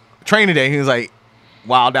 Like Training Day. He was like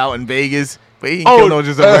wild out in Vegas, but he didn't kill no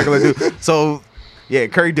just a regular dude. So yeah,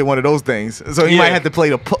 Curry did one of those things. So he Yeah. might have to play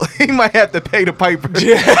the. He might have to pay the piper.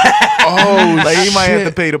 Oh, Like he might have to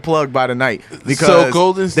shit. pay the plug by the night because So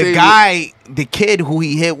Golden State- the guy, the kid who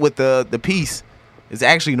he hit with the piece, is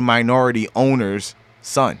actually the minority owner's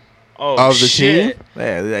son. Oh, Of the shit. team?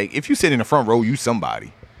 Yeah, like if you sit in the front row, you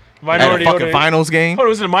somebody. Minority At a fucking owner. finals game, Hold on,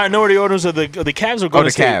 was it the minority owners of the Cavs or Golden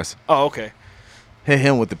the State? Cavs. Oh, okay. hit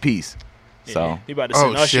him with the piece. Yeah, So he about to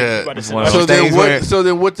send Oh Usher. He shit! about to send One of Usher. those So then things what? where- So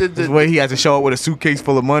then what did the the way he had to show up with a suitcase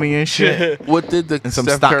full of money and shit, what did the and some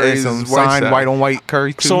Steph Curry's some wife signed say? white on white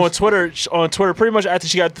Curry too. So on Twitter, pretty much after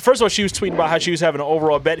she got, first of all, she was tweeting about how she was having an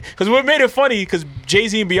overall bet. Because what made it funny, because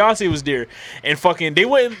Jay-Z and Beyonce was there, and fucking they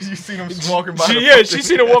went. you seen him walking by? She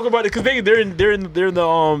seen them walking by because they're in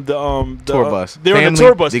the tour bus. They're on the Family-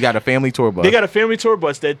 tour bus. They got a family tour bus. They got a family tour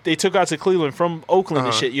bus that they took out to Cleveland from Oakland and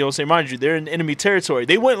Uh-huh. shit. You know what I'm saying? Mind you, they're in enemy territory.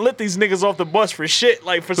 They went and lit these niggas off the bus for shit.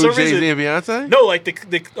 Like for Who, some Jay-Z reason. and Beyonce? No, like the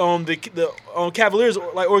Cavaliers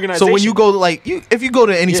like organization. So when you go like if you go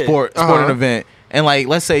to any Yeah. sporting Uh-huh. event and like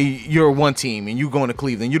let's say you're one team and you going to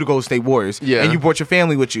Cleveland, you the Golden State Warriors, Yeah. and you brought your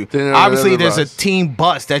family with you. Then Obviously, another there's bus. a team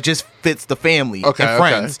bus that just fits the family Okay, and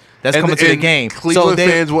friends that's And coming to the and game. Cleveland they,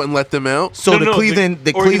 fans wouldn't let them out. So No, the no, Cleveland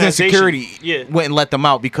the Cleveland organization, security yeah. wouldn't let them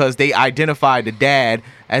out because they identified the dad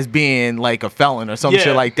as being like a felon or some Yeah.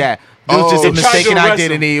 shit like that. It was just Oh. a They tried to mistaken arrest him.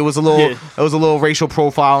 identity. It was a Yeah. little racial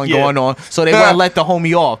profiling Yeah. going on. So they wouldn't let the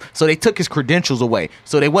homie off. So they took his credentials away.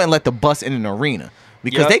 So they wouldn't let the bus in an arena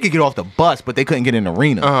because Yup. they could get off the bus, but they couldn't get in the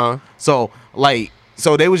arena. Uh-huh. So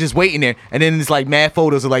they was just waiting there, and then it's like mad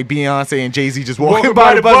photos of like Beyonce and Jay-Z just walking Walking by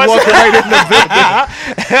by the the bus, bus. walking right in the building.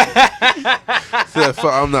 So,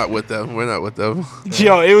 I'm not with them. We're not with them.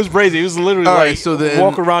 Yo, it was crazy. It was literally All like right, so then-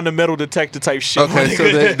 walk around the metal detector type shit. Okay, so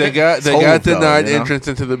they got old, though, denied you know? entrance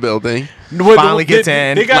into the building. Finally gets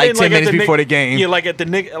in, like, 10 at minutes the before the game. Yeah, like at the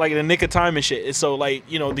nick of time and shit. And so like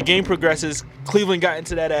the game progresses. Cleveland got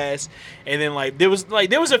into that ass, and then there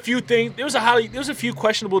was a few things. There was a few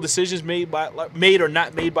questionable decisions made or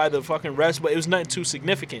not made by the fucking refs, but it was nothing too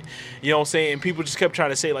significant. You know what I'm saying? And people just kept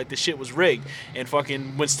trying to say like the shit was rigged. And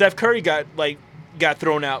fucking when Steph Curry got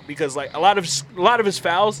thrown out because like a lot of his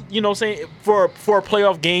fouls, you know what I'm saying, for a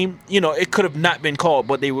playoff game, it could have not been called,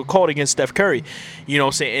 but they were called against Steph Curry. You know what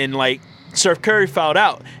I'm saying? And like Steph Curry fouled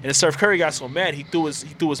out, and Steph Curry got so mad he threw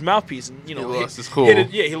his mouthpiece, and He lost his cool.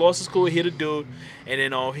 he lost his cool, hit a dude, and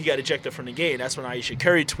then he got ejected from the game. That's when Aisha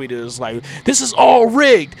Curry tweeted, it was like, "This is all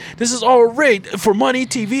rigged. This is all rigged for money,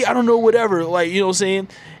 TV. I don't know, whatever." Like, you know what I'm saying?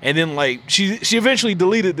 And then like she eventually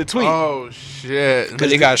deleted the tweet. Oh shit!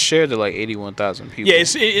 Because it got shared to like 81,000 people. Yeah,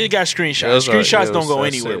 it got screenshots. Yeah, it was alright. Screenshots Yeah, don't go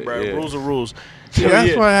that's anywhere, it, bro. yeah. Rules are rules. See, Yeah,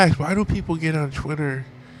 that's yeah. why I asked. Why do people get on Twitter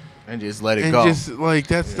And just let it and go. just like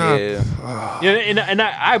that's not? Yeah. Yeah, and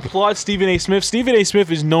I applaud Stephen A. Smith. Stephen A. Smith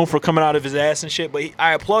is known for coming out of his ass and shit, but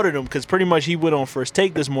I applauded him because pretty much he went on First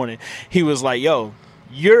Take this morning. He was like, "Yo,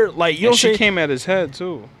 you're like, you know And what she I'm saying?" came at his head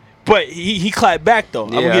too. But he clapped back though.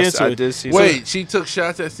 I'm gonna get into I it. did see Wait, she took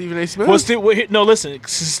shots at Stephen A. Smith. No, listen.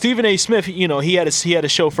 Stephen A. Smith, he had a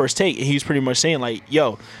show First Take, and he was pretty much saying like,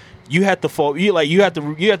 "Yo, you have to fall. You have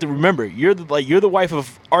to remember, you're the wife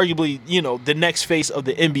of arguably the next face of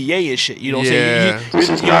the NBA and shit. You know what I'm Yeah. saying? You know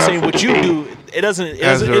what I'm saying? What you do,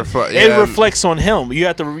 it yeah. reflects on him. You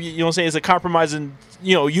have to, you know what I'm saying? It's a compromising.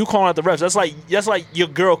 You calling out the refs. That's like your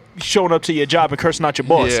girl showing up to your job and cursing out your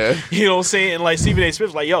boss. Yeah. You know what I'm saying? And like Stephen A.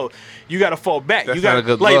 Smith's like, yo, you got to fall back. That's you got not a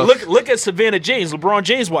good like look. look at Savannah James, LeBron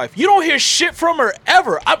James' wife. You don't hear shit from her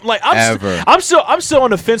ever. Ever. I'm still on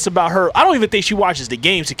the fence about her. I don't even think she watches the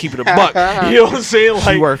games to keep it a buck. You know what I'm saying? She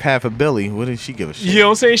Like, worth half a billy. What did she give a shit? you know what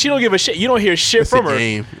I'm saying? She don't give a shit. You don't hear shit It's from a her.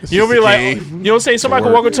 game. It's You know what I just mean? a Like, game. you know what I'm saying? Somebody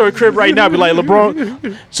can walk into her crib right now, and be like,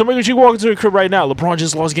 LeBron. Somebody can walk into her crib right now. LeBron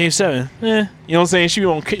just lost Game 7. You know what I'm saying? She We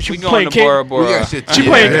playing going to Bora We Bora. got shit. She Yeah.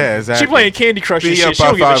 playing, Yeah, exactly. she playing Candy Crush and Be shit. up She by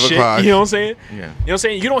don't give a 5 shit. o'clock. You know what I'm saying? Yeah. You know what I'm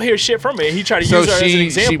saying? You don't hear shit from her. He tried to So use her as an she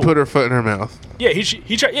example. put her foot in her mouth. Yeah, he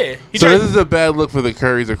tried. Yeah, he So tried. this is a bad look for the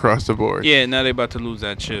Currys across the board. Yeah, now they about to lose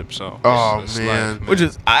that chip. So. Oh, it's man. life, Which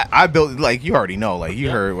is I built, like, you already know, like, you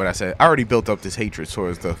heard what I said. I already built up this hatred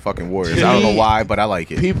towards the fucking Warriors. I don't know why, but I like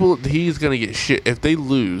it. He's gonna get shit if they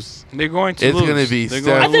lose. They're going to It's lose. gonna be They're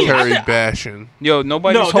Steph going to Curry lose. bashing. Yo,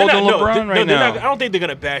 nobody's they're holding not- LeBron no, right they're now. not- I don't think they're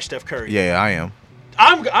gonna bash Steph Curry. Yeah, I am.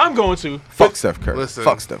 I'm going to. Fuck Steph Curry. Listen.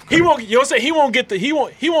 Fuck Steph Curry. He won't. You know what I'm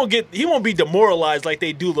saying? He won't be demoralized like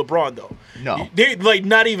they do LeBron though. No. They like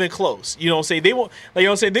not even close. You know what I'm saying? They won't. Like, you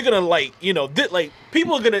know what I'm saying? They're gonna like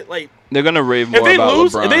people are gonna like. They're gonna rave If more they about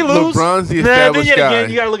lose, LeBron. if they lose, LeBron's the then established yet guy. again,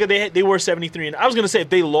 you gotta look at they were 73, and I was gonna say if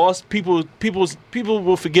they lost, people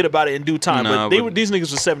will forget about it in due time. Nah, but these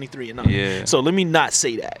niggas were 73 and 9. Yeah. So let me not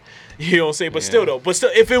say that. You know what I'm saying? But still,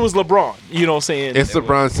 if it was LeBron, you know what I'm saying? It's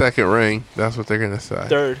LeBron's second ring. That's what they're gonna say.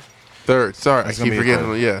 Third. Third. Sorry, I It's gonna keep be forgetting.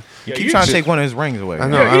 third. Yeah. Yeah, Keep you trying to should- take one of his rings away. I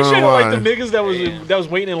know. Yeah, you don't should know have like why. the niggas that was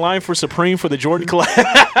waiting in line for Supreme for the Jordan collab.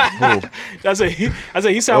 I said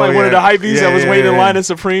he sounded like one of the hype beats that was waiting in line at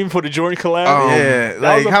Supreme for the Jordan collab. Yeah, That was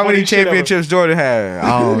like the how many funniest shit ever. championships Jordan had?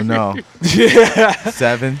 I don't know. Yeah.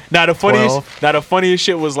 7. Now the 12. funniest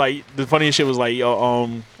shit was like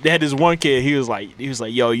yo, they had this one kid. He was like,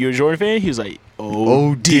 yo, you a Jordan fan? He was like,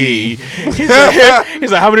 OD. He's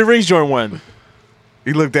like, how many rings Jordan won?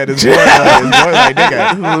 He looked at his boy like,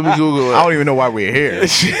 nigga, Let me Google it. I don't even know why we're here.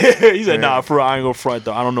 He said, nah, for real, I ain't gonna front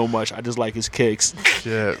though. I don't know much. I just like his kicks.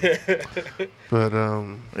 Shit. But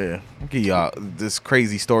Yeah, I'll give y'all this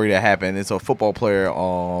crazy story that happened. It's a football player,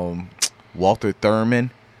 Walter Thurman,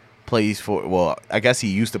 plays for. Well, I guess he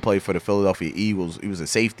used to play for the Philadelphia Eagles. He was a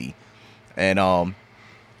safety, and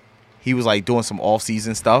he was like doing some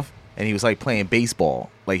off-season stuff, and he was like playing baseball.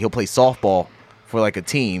 Like he'll play softball for like a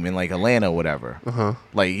team in like Atlanta or whatever.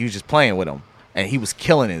 Like he was just playing with him. And he was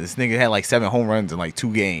killing it. This nigga had like 7 home runs in like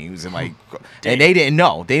 2 games, and like, and they didn't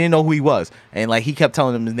know. They didn't know who he was. And like he kept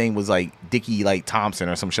telling them his name was like Dickie like Thompson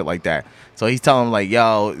or some shit like that. So he's telling him like,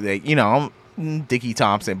 yo, like, you know, I'm Dickie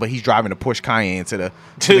Thompson, but he's driving a Porsche Cayenne to the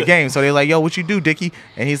game. So they're like, yo, what you do, Dickie?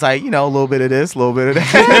 And he's like, you know, a little bit of this, a little bit of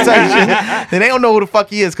that. And they don't know who the fuck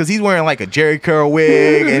he is because he's wearing like a Jerry Curl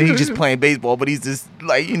wig and he's just playing baseball, but he's just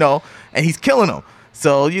like, you know, and he's killing them.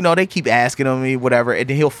 So, you know, they keep asking him, whatever, and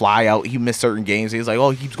then he'll fly out. He missed certain games. He's like, oh,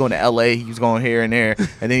 he keeps going to L.A. He keeps going here and there.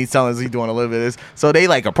 And then he's telling us he's doing a little bit of this. So they,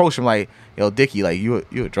 like, approach him like, yo, Dickie, like, you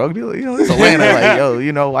a drug dealer? You know, it's Atlanta. Like, yo,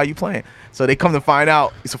 you know, why you playing? So they come to find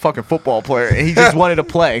out he's a fucking football player. And he just wanted to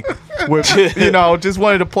play. You know, just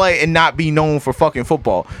wanted to play and not be known for fucking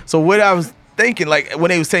football. So what I was thinking, like, when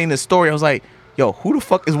they was saying this story, I was like, yo, who the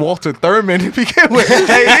fuck is Walter Thurman to begin with?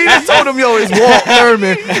 Hey, he just told him, yo, it's Walt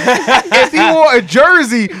Thurman. If he wore a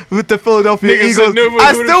jersey with the Philadelphia Niggas Eagles, never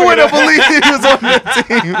I would've still wouldn't figured believe he was on that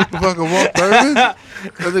team. fucking Walt Thurman?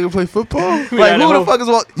 That nigga play football? Like, had who a the whole- fuck is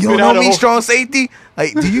Walt? You we don't had know a me, whole- strong safety?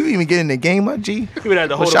 Like, do you even get in the game, my G? He would have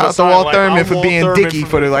to But hold shout up a out to sign Walt like, Thurman I'm for Walt being Thurman Dickie from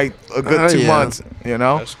for the- like a good 2 yeah. months, you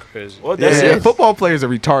know? That's crazy. Well, that's Yeah, it. football players are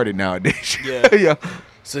retarded nowadays. Yeah. Yeah.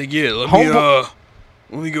 It's like, yeah,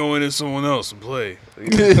 let me go in as someone else and play.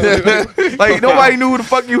 Like, nobody knew who the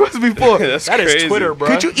fuck you was before. That's That is crazy. Twitter, bro.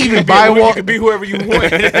 Could you even be buy who- Walt? You could be whoever you want.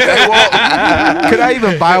 Could I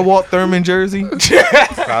even buy a Walt Thurman jersey?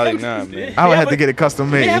 Probably not, man. I would have to get it custom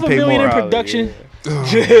made. They have You a pay million in more. production.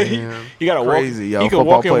 Man. You gotta Crazy, yo. walk. You could Football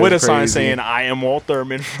walk in with a players sign crazy. saying, "I am Walt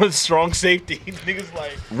Thurman for strong safety." Niggas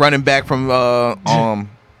like, Running back from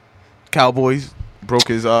Cowboys broke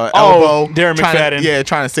his elbow. Darren trying to- McFadden.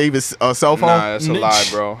 trying to save his cell phone. Nah, that's a lie,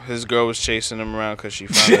 bro. His girl was chasing him around because she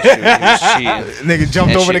found out she was cheating. Nigga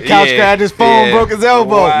jumped And over the she- couch, yeah, grabbed his phone, yeah. broke his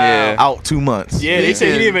elbow. Wow. Yeah. Out 2 months. yeah, they said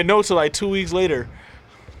he didn't even know till like 2 weeks later.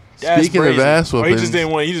 That's Speaking of crazy. ass Or he whoopings, just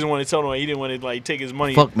didn't want. He just wanted to tell him he didn't want to like take his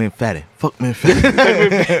money. Fuck McFadden. Fuck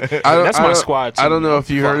McFadden. That's my squad, I too, don't know yo.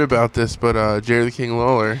 if you heard about this, but Jerry the King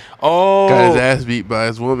Lawler Oh, got his ass beat by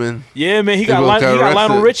his woman. yeah, man, he They got both got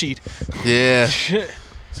Lionel Richie. Yeah,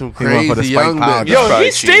 some He went for the crazy spike young powder. bitch. Yo, probably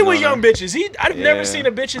he stay cheating with on young her. bitches. I've never seen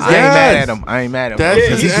a bitch's I ain't Yes. mad at him. I ain't mad at him. That's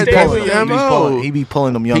Yeah, he his be MO. pulling. He be pulling. He be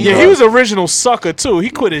pulling them young. Yeah, he girls. was original sucker too.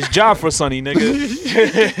 He quit his job for Sonny, nigga.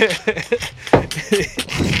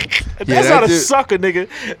 That's that not a dude- sucker, nigga.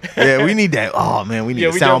 Yeah, we need that. Oh man, we need Yeah,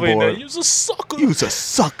 a we definitely know. soundboard. He was a sucker. You was a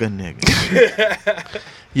sucker, nigga.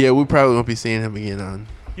 Yeah, we probably won't be seeing him again on.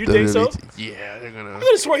 You think so? WWE. Yeah, they're gonna. I could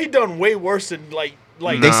have swear he done way worse than like.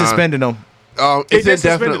 They Nah. suspended him It's They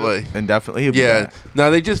suspended indefinitely. indefinitely. He'll be Yeah. back. No,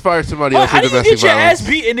 they just fired somebody Oh, else how for do you domestic get your ass violence.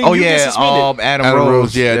 beat and then Oh you get yeah, suspended? Adam Adam Rose.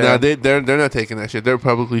 Rose, yeah. No, they're not taking that shit. They're a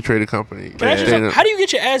publicly traded company. Can I ask you something? How do you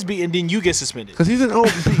get your ass beat and then you get suspended? Because he's an old.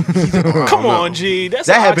 Come on, G. That's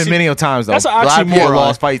That a happened oxy- many a times though. That's an a lot of people oxymoron.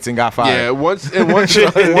 lost fights and got fired. Yeah, once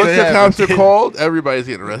the cops are called, everybody's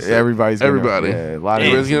getting arrested. Everybody's getting- everybody. yeah, a lot of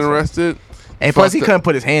Everybody's getting arrested. And plus, he Fucked up. couldn't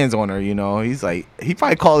put his hands on her. You know, he's like, he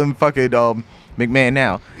probably called him fucking McMahon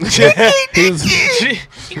now.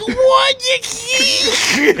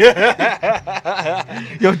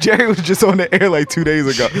 Yo, Jerry was just on the air like 2 days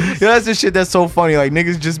ago. Yo, that's the shit that's so funny. Like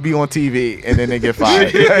niggas just be on TV and then they get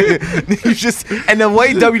fired. You just and the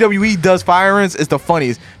way WWE does firings is the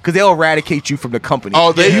funniest because they'll eradicate you from the company.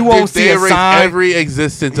 Oh, you won't see a erase sign. every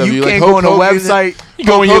existence of you. You Like can't Hulk go on the Hogan- website. You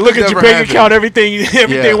go and you Hulk look Hogan at your never bank happened. account, everything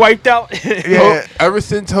Yeah. wiped out. Yeah. Ever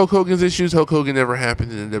since Hulk Hogan's issues, Hulk Hogan never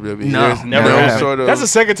happened in the WWE. No, There's never no happened. sort of. That's the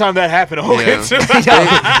second time that happened. Hogan, Yeah. too.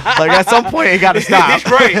 Like at some point, it got to stop.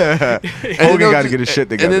 Right. And then Hogan they'll got to ju- get his shit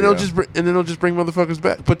together. And then they'll yo. just bring motherfuckers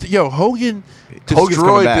back. But yo, Hogan Hogan's coming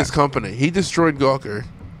destroyed back. this company. He destroyed Gawker.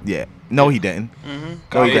 Yeah. No, he didn't. Mm-hmm.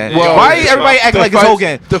 No, he didn't. Well, Why everybody act like it's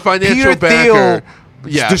Hogan? The financial Peter backer.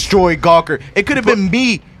 Thiel destroyed Gawker. It could have been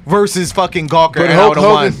me versus fucking Gawker. But and I Hulk would've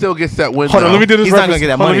Hogan won. still gets that window. Hold on, let me do this He's not reference. gonna get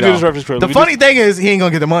that Hold on, money. let me do this though. reference. The funny thing is, he ain't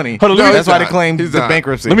gonna get the money. Hold on, let me That's do- why they not. claimed He's the not.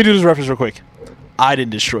 bankruptcy. Let me do this reference real quick. I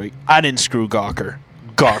didn't screw Gawker.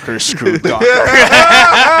 Gawker screwed Gawker.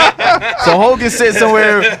 So Hogan sits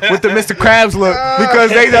somewhere with the Mr. Krabs look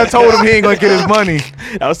because they done told him he ain't gonna get his money.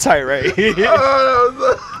 That was tight, right?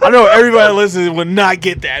 I know everybody listening would not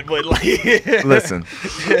get that, but like, Listen,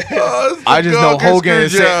 Oh, I just know Gawker Hogan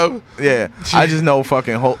is screw job. yeah. I just know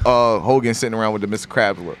fucking Hogan sitting around with the Mr.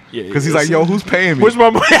 Krabs look Yeah, because he's yeah. like, yo, who's paying me? where's my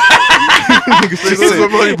money? Niggas just Where's sit- my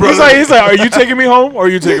money, He's brother? like, are you taking me home or are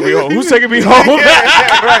you taking me home? Who's taking me home?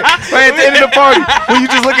 right at the end of the party when you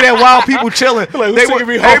just looking at wild people chilling. Like, who's They taking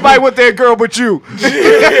were- me home? everybody with their girl but you.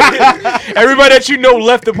 Everybody that you know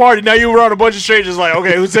left the party. Now you around a bunch of strangers. Like,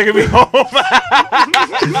 okay, who's taking me home?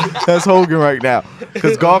 That's Hogan right now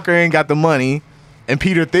because Gawker ain't got the money. And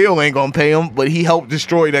Peter Thiel ain't gonna pay him, but he helped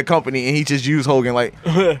destroy that company, and he just used Hogan like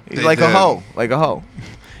he's like a did. hoe, like a hoe.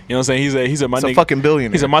 You know what I'm saying? He said, my It's a nigga. fucking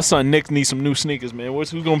billionaire. He said, my son Nick needs some new sneakers, man.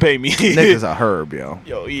 Who's gonna pay me? Nick is a herb, yo.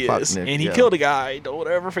 Yo, he Fuck is, Nick, and he yo. killed a guy. Don't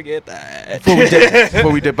ever forget that.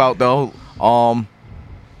 Before we dip out though, I'm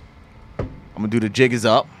gonna do the jig is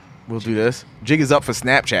up. We'll do this. Jig is up for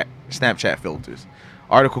Snapchat filters.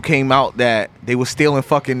 Article came out that they were stealing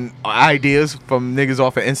fucking ideas from niggas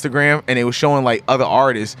off of Instagram, and they were showing like other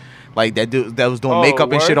artists like that was doing Oh,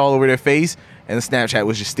 makeup and word? shit all over their face, and Snapchat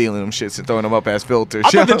was just stealing them shits and throwing them up as filters.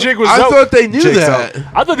 I thought the jig was I up. thought they knew Jig's that. up.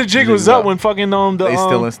 I thought the jig was Jig's up up. when fucking they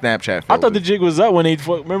stealing Snapchat filters. I thought the jig was up when they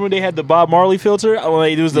remember when they had the Bob Marley filter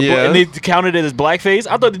when it was the Yeah. and they counted it as blackface.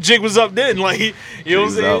 I thought the jig was up then, like you know what I'm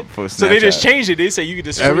Jig's saying. up for So they just Snapchat. changed it. They said you could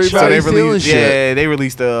just Everybody- So they screenshot. stealing released, shit. they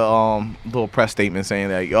released a little press statement saying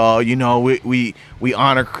that, oh, you know, we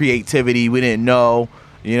honor creativity. We didn't know,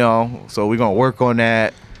 you know, so we're gonna work on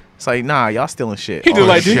that. It's like, nah, y'all stealing shit. He did Oh,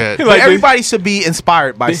 like shit. this. But Like everybody should be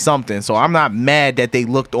inspired by something. So I'm not mad that they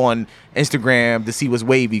looked on Instagram to see what's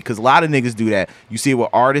wavy, because a lot of niggas do that. You see it with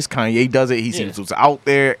artists. Kanye does it. He sees what's out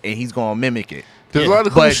there, and he's gonna mimic it. There's a lot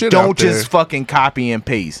of cool But shit don't out there. just fucking copy and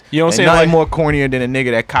paste. You know what I'm And saying? nothing Like- more cornier than a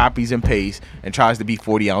nigga that copies and pastes and tries to be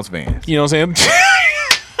 40-ounce Vans. You know what I'm saying?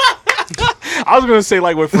 I was gonna say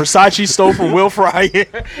like what Versace stole from Will Fry,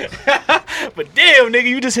 but damn nigga,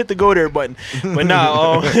 you just hit the go there button. But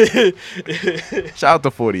nah, Shout out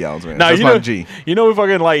to 40-ounce Vans. nah, That's you my know, G. you know, we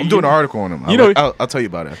fucking like I'm doing an article on him. You know- I'll tell you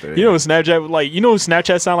about it after. You know what Snapchat like? You know what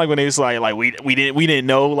Snapchat sound like when they was like we didn't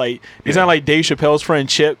know, like they sound like Dave Chappelle's friend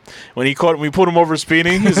Chip when he caught him, we put him over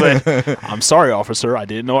speeding. He's like, "I'm sorry, officer, I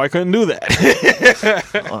didn't know I couldn't do that."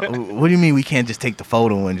 What do you mean we can't just take the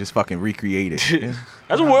photo and just fucking recreate it? Yeah.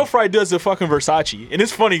 That's what Will Fry does to fucking Versace, and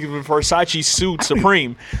it's funny when Versace sued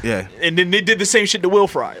Supreme, Yeah, and then they did the same shit to Will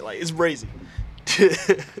Fry. Like it's crazy.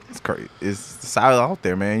 it's crazy. It's solid out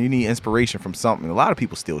there, man. You need inspiration from something. A lot of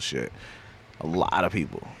people steal shit. A lot of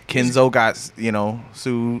people. Kenzo got,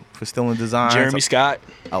 sued for stealing designs. Jeremy Scott.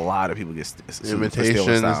 A lot of people get sued for stealing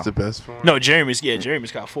Imitation style. is the best form. No, Jeremy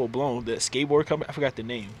Scott full blown. The skateboard company, I forgot the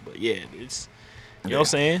name, but yeah, it's you know what I'm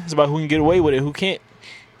saying. It's about who can get away with it, who can't.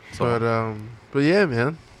 But yeah,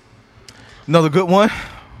 man. Another good one.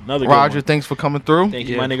 Another Roger, good one. thanks for coming through. Thank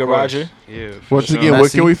you, Yeah, my of nigga course. Roger. Yeah. for Once sure. again, where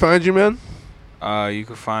Messi. can we find you, man? You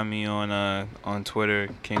can find me on Twitter,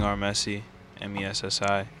 King R Messi,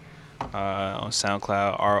 MESSI. On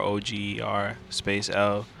SoundCloud, ROGER space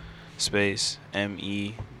L space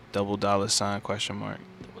ME $$? Dollar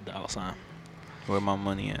sign. Where my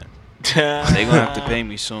money at? You They gonna have to pay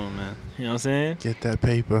me soon, man. know what I'm saying? Get that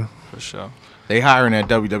paper. For sure. They hiring at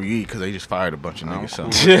WWE because they just fired a bunch of I'm niggas.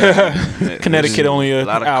 cool So. with that, man. Connecticut only an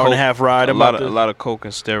lot of hour and a coke- half ride. A I'm lot about of to- a lot of coke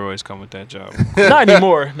and steroids come with that job. Not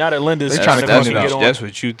anymore. Not at Linda's. They trying trying to to fucking clean it get on. That's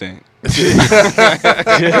what you think.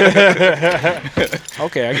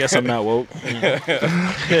 Okay, I guess I'm not woke.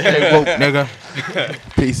 Hey, woke nigga.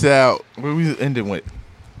 Peace out. Where we ending with?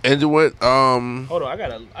 End it with Hold on, I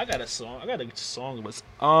got a song. I got a song, but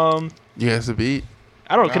you has a beat.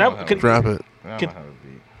 I don't know. Can Drop it.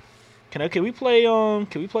 can we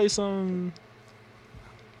play some?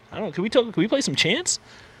 I don't know. Can we play some Chance?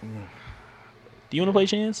 Do you want to play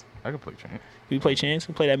Chance? I can play Chance. Can we play Chance?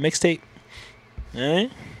 Can we play that mixtape?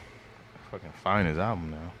 Alright. Fucking find his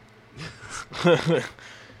album now.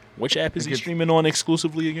 Which app is he It gets- streaming on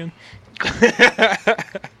exclusively again?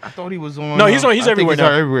 I thought he was on. No, he's on. I He's think everywhere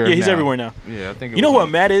now. Everywhere Yeah, he's now. everywhere now. Yeah, I think. You know what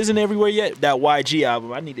Matt isn't everywhere yet? That YG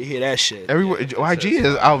album. I need to hear that shit. Everywhere. YG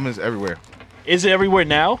his album is everywhere. Is it everywhere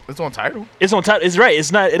now? It's on Tidal. It's on top. It's right.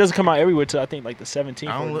 It's not. It doesn't come out everywhere till I think like the 17th.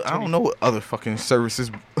 I or the don't 20th. know what other fucking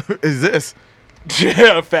services is this.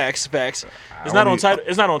 Yeah, facts. It's not on title.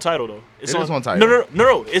 It's not on title though. It's It is on Tidal.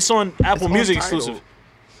 No. It's on Apple on Music Tidal. exclusive.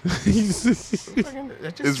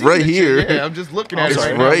 It's right here. Yeah, I'm just looking at It's it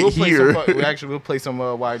right, right now. We'll play here. We'll play some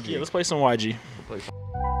YG. Yeah, let's play some YG.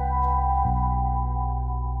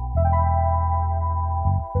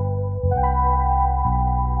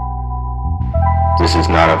 This is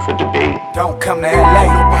not up for debate. Don't come to LA.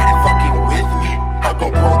 Nobody fucking with me. I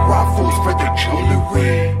go broke raw fools for the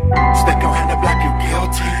jewelry. Stick your hand up like you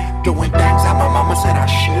guilty. Doing things that my mama said I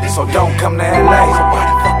shouldn't. So don't come to LA.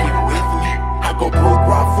 Nobody fucking with me. I go broke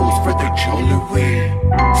raw fools for the jewelry.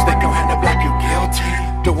 Stick your hand up like you guilty.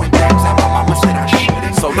 Doing things that my mama said I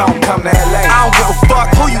shouldn't. So don't come to LA. I don't give a fuck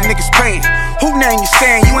who you niggas paying. Who name you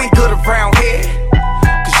saying you ain't good around here?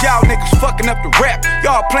 Y'all niggas fucking up the rap.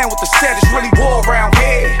 Y'all playing with the set, it's really war around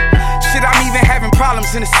here. Shit, I'm even having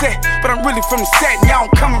problems in the set, but I'm really from the set and y'all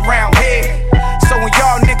don't come around here. So when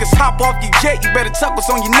y'all niggas hop off your jet, you better tuck what's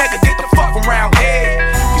on your neck and get the fuck around here.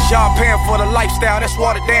 Cause y'all paying for the lifestyle, that's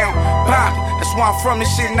watered down. Blind, that's why I'm from this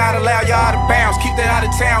shit, not allow y'all out of bounds. Keep that out of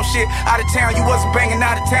town shit, out of town. You wasn't banging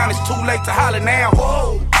out of town, it's too late to holler now.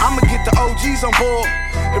 Whoa. I'ma get the OGs on board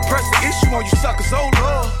and press the issue on you suckers, oh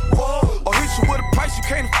lord. Or hit you with a price you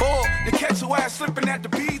can't afford to catch your ass slipping at the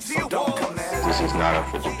BET Awards. This is not up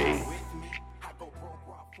for debate.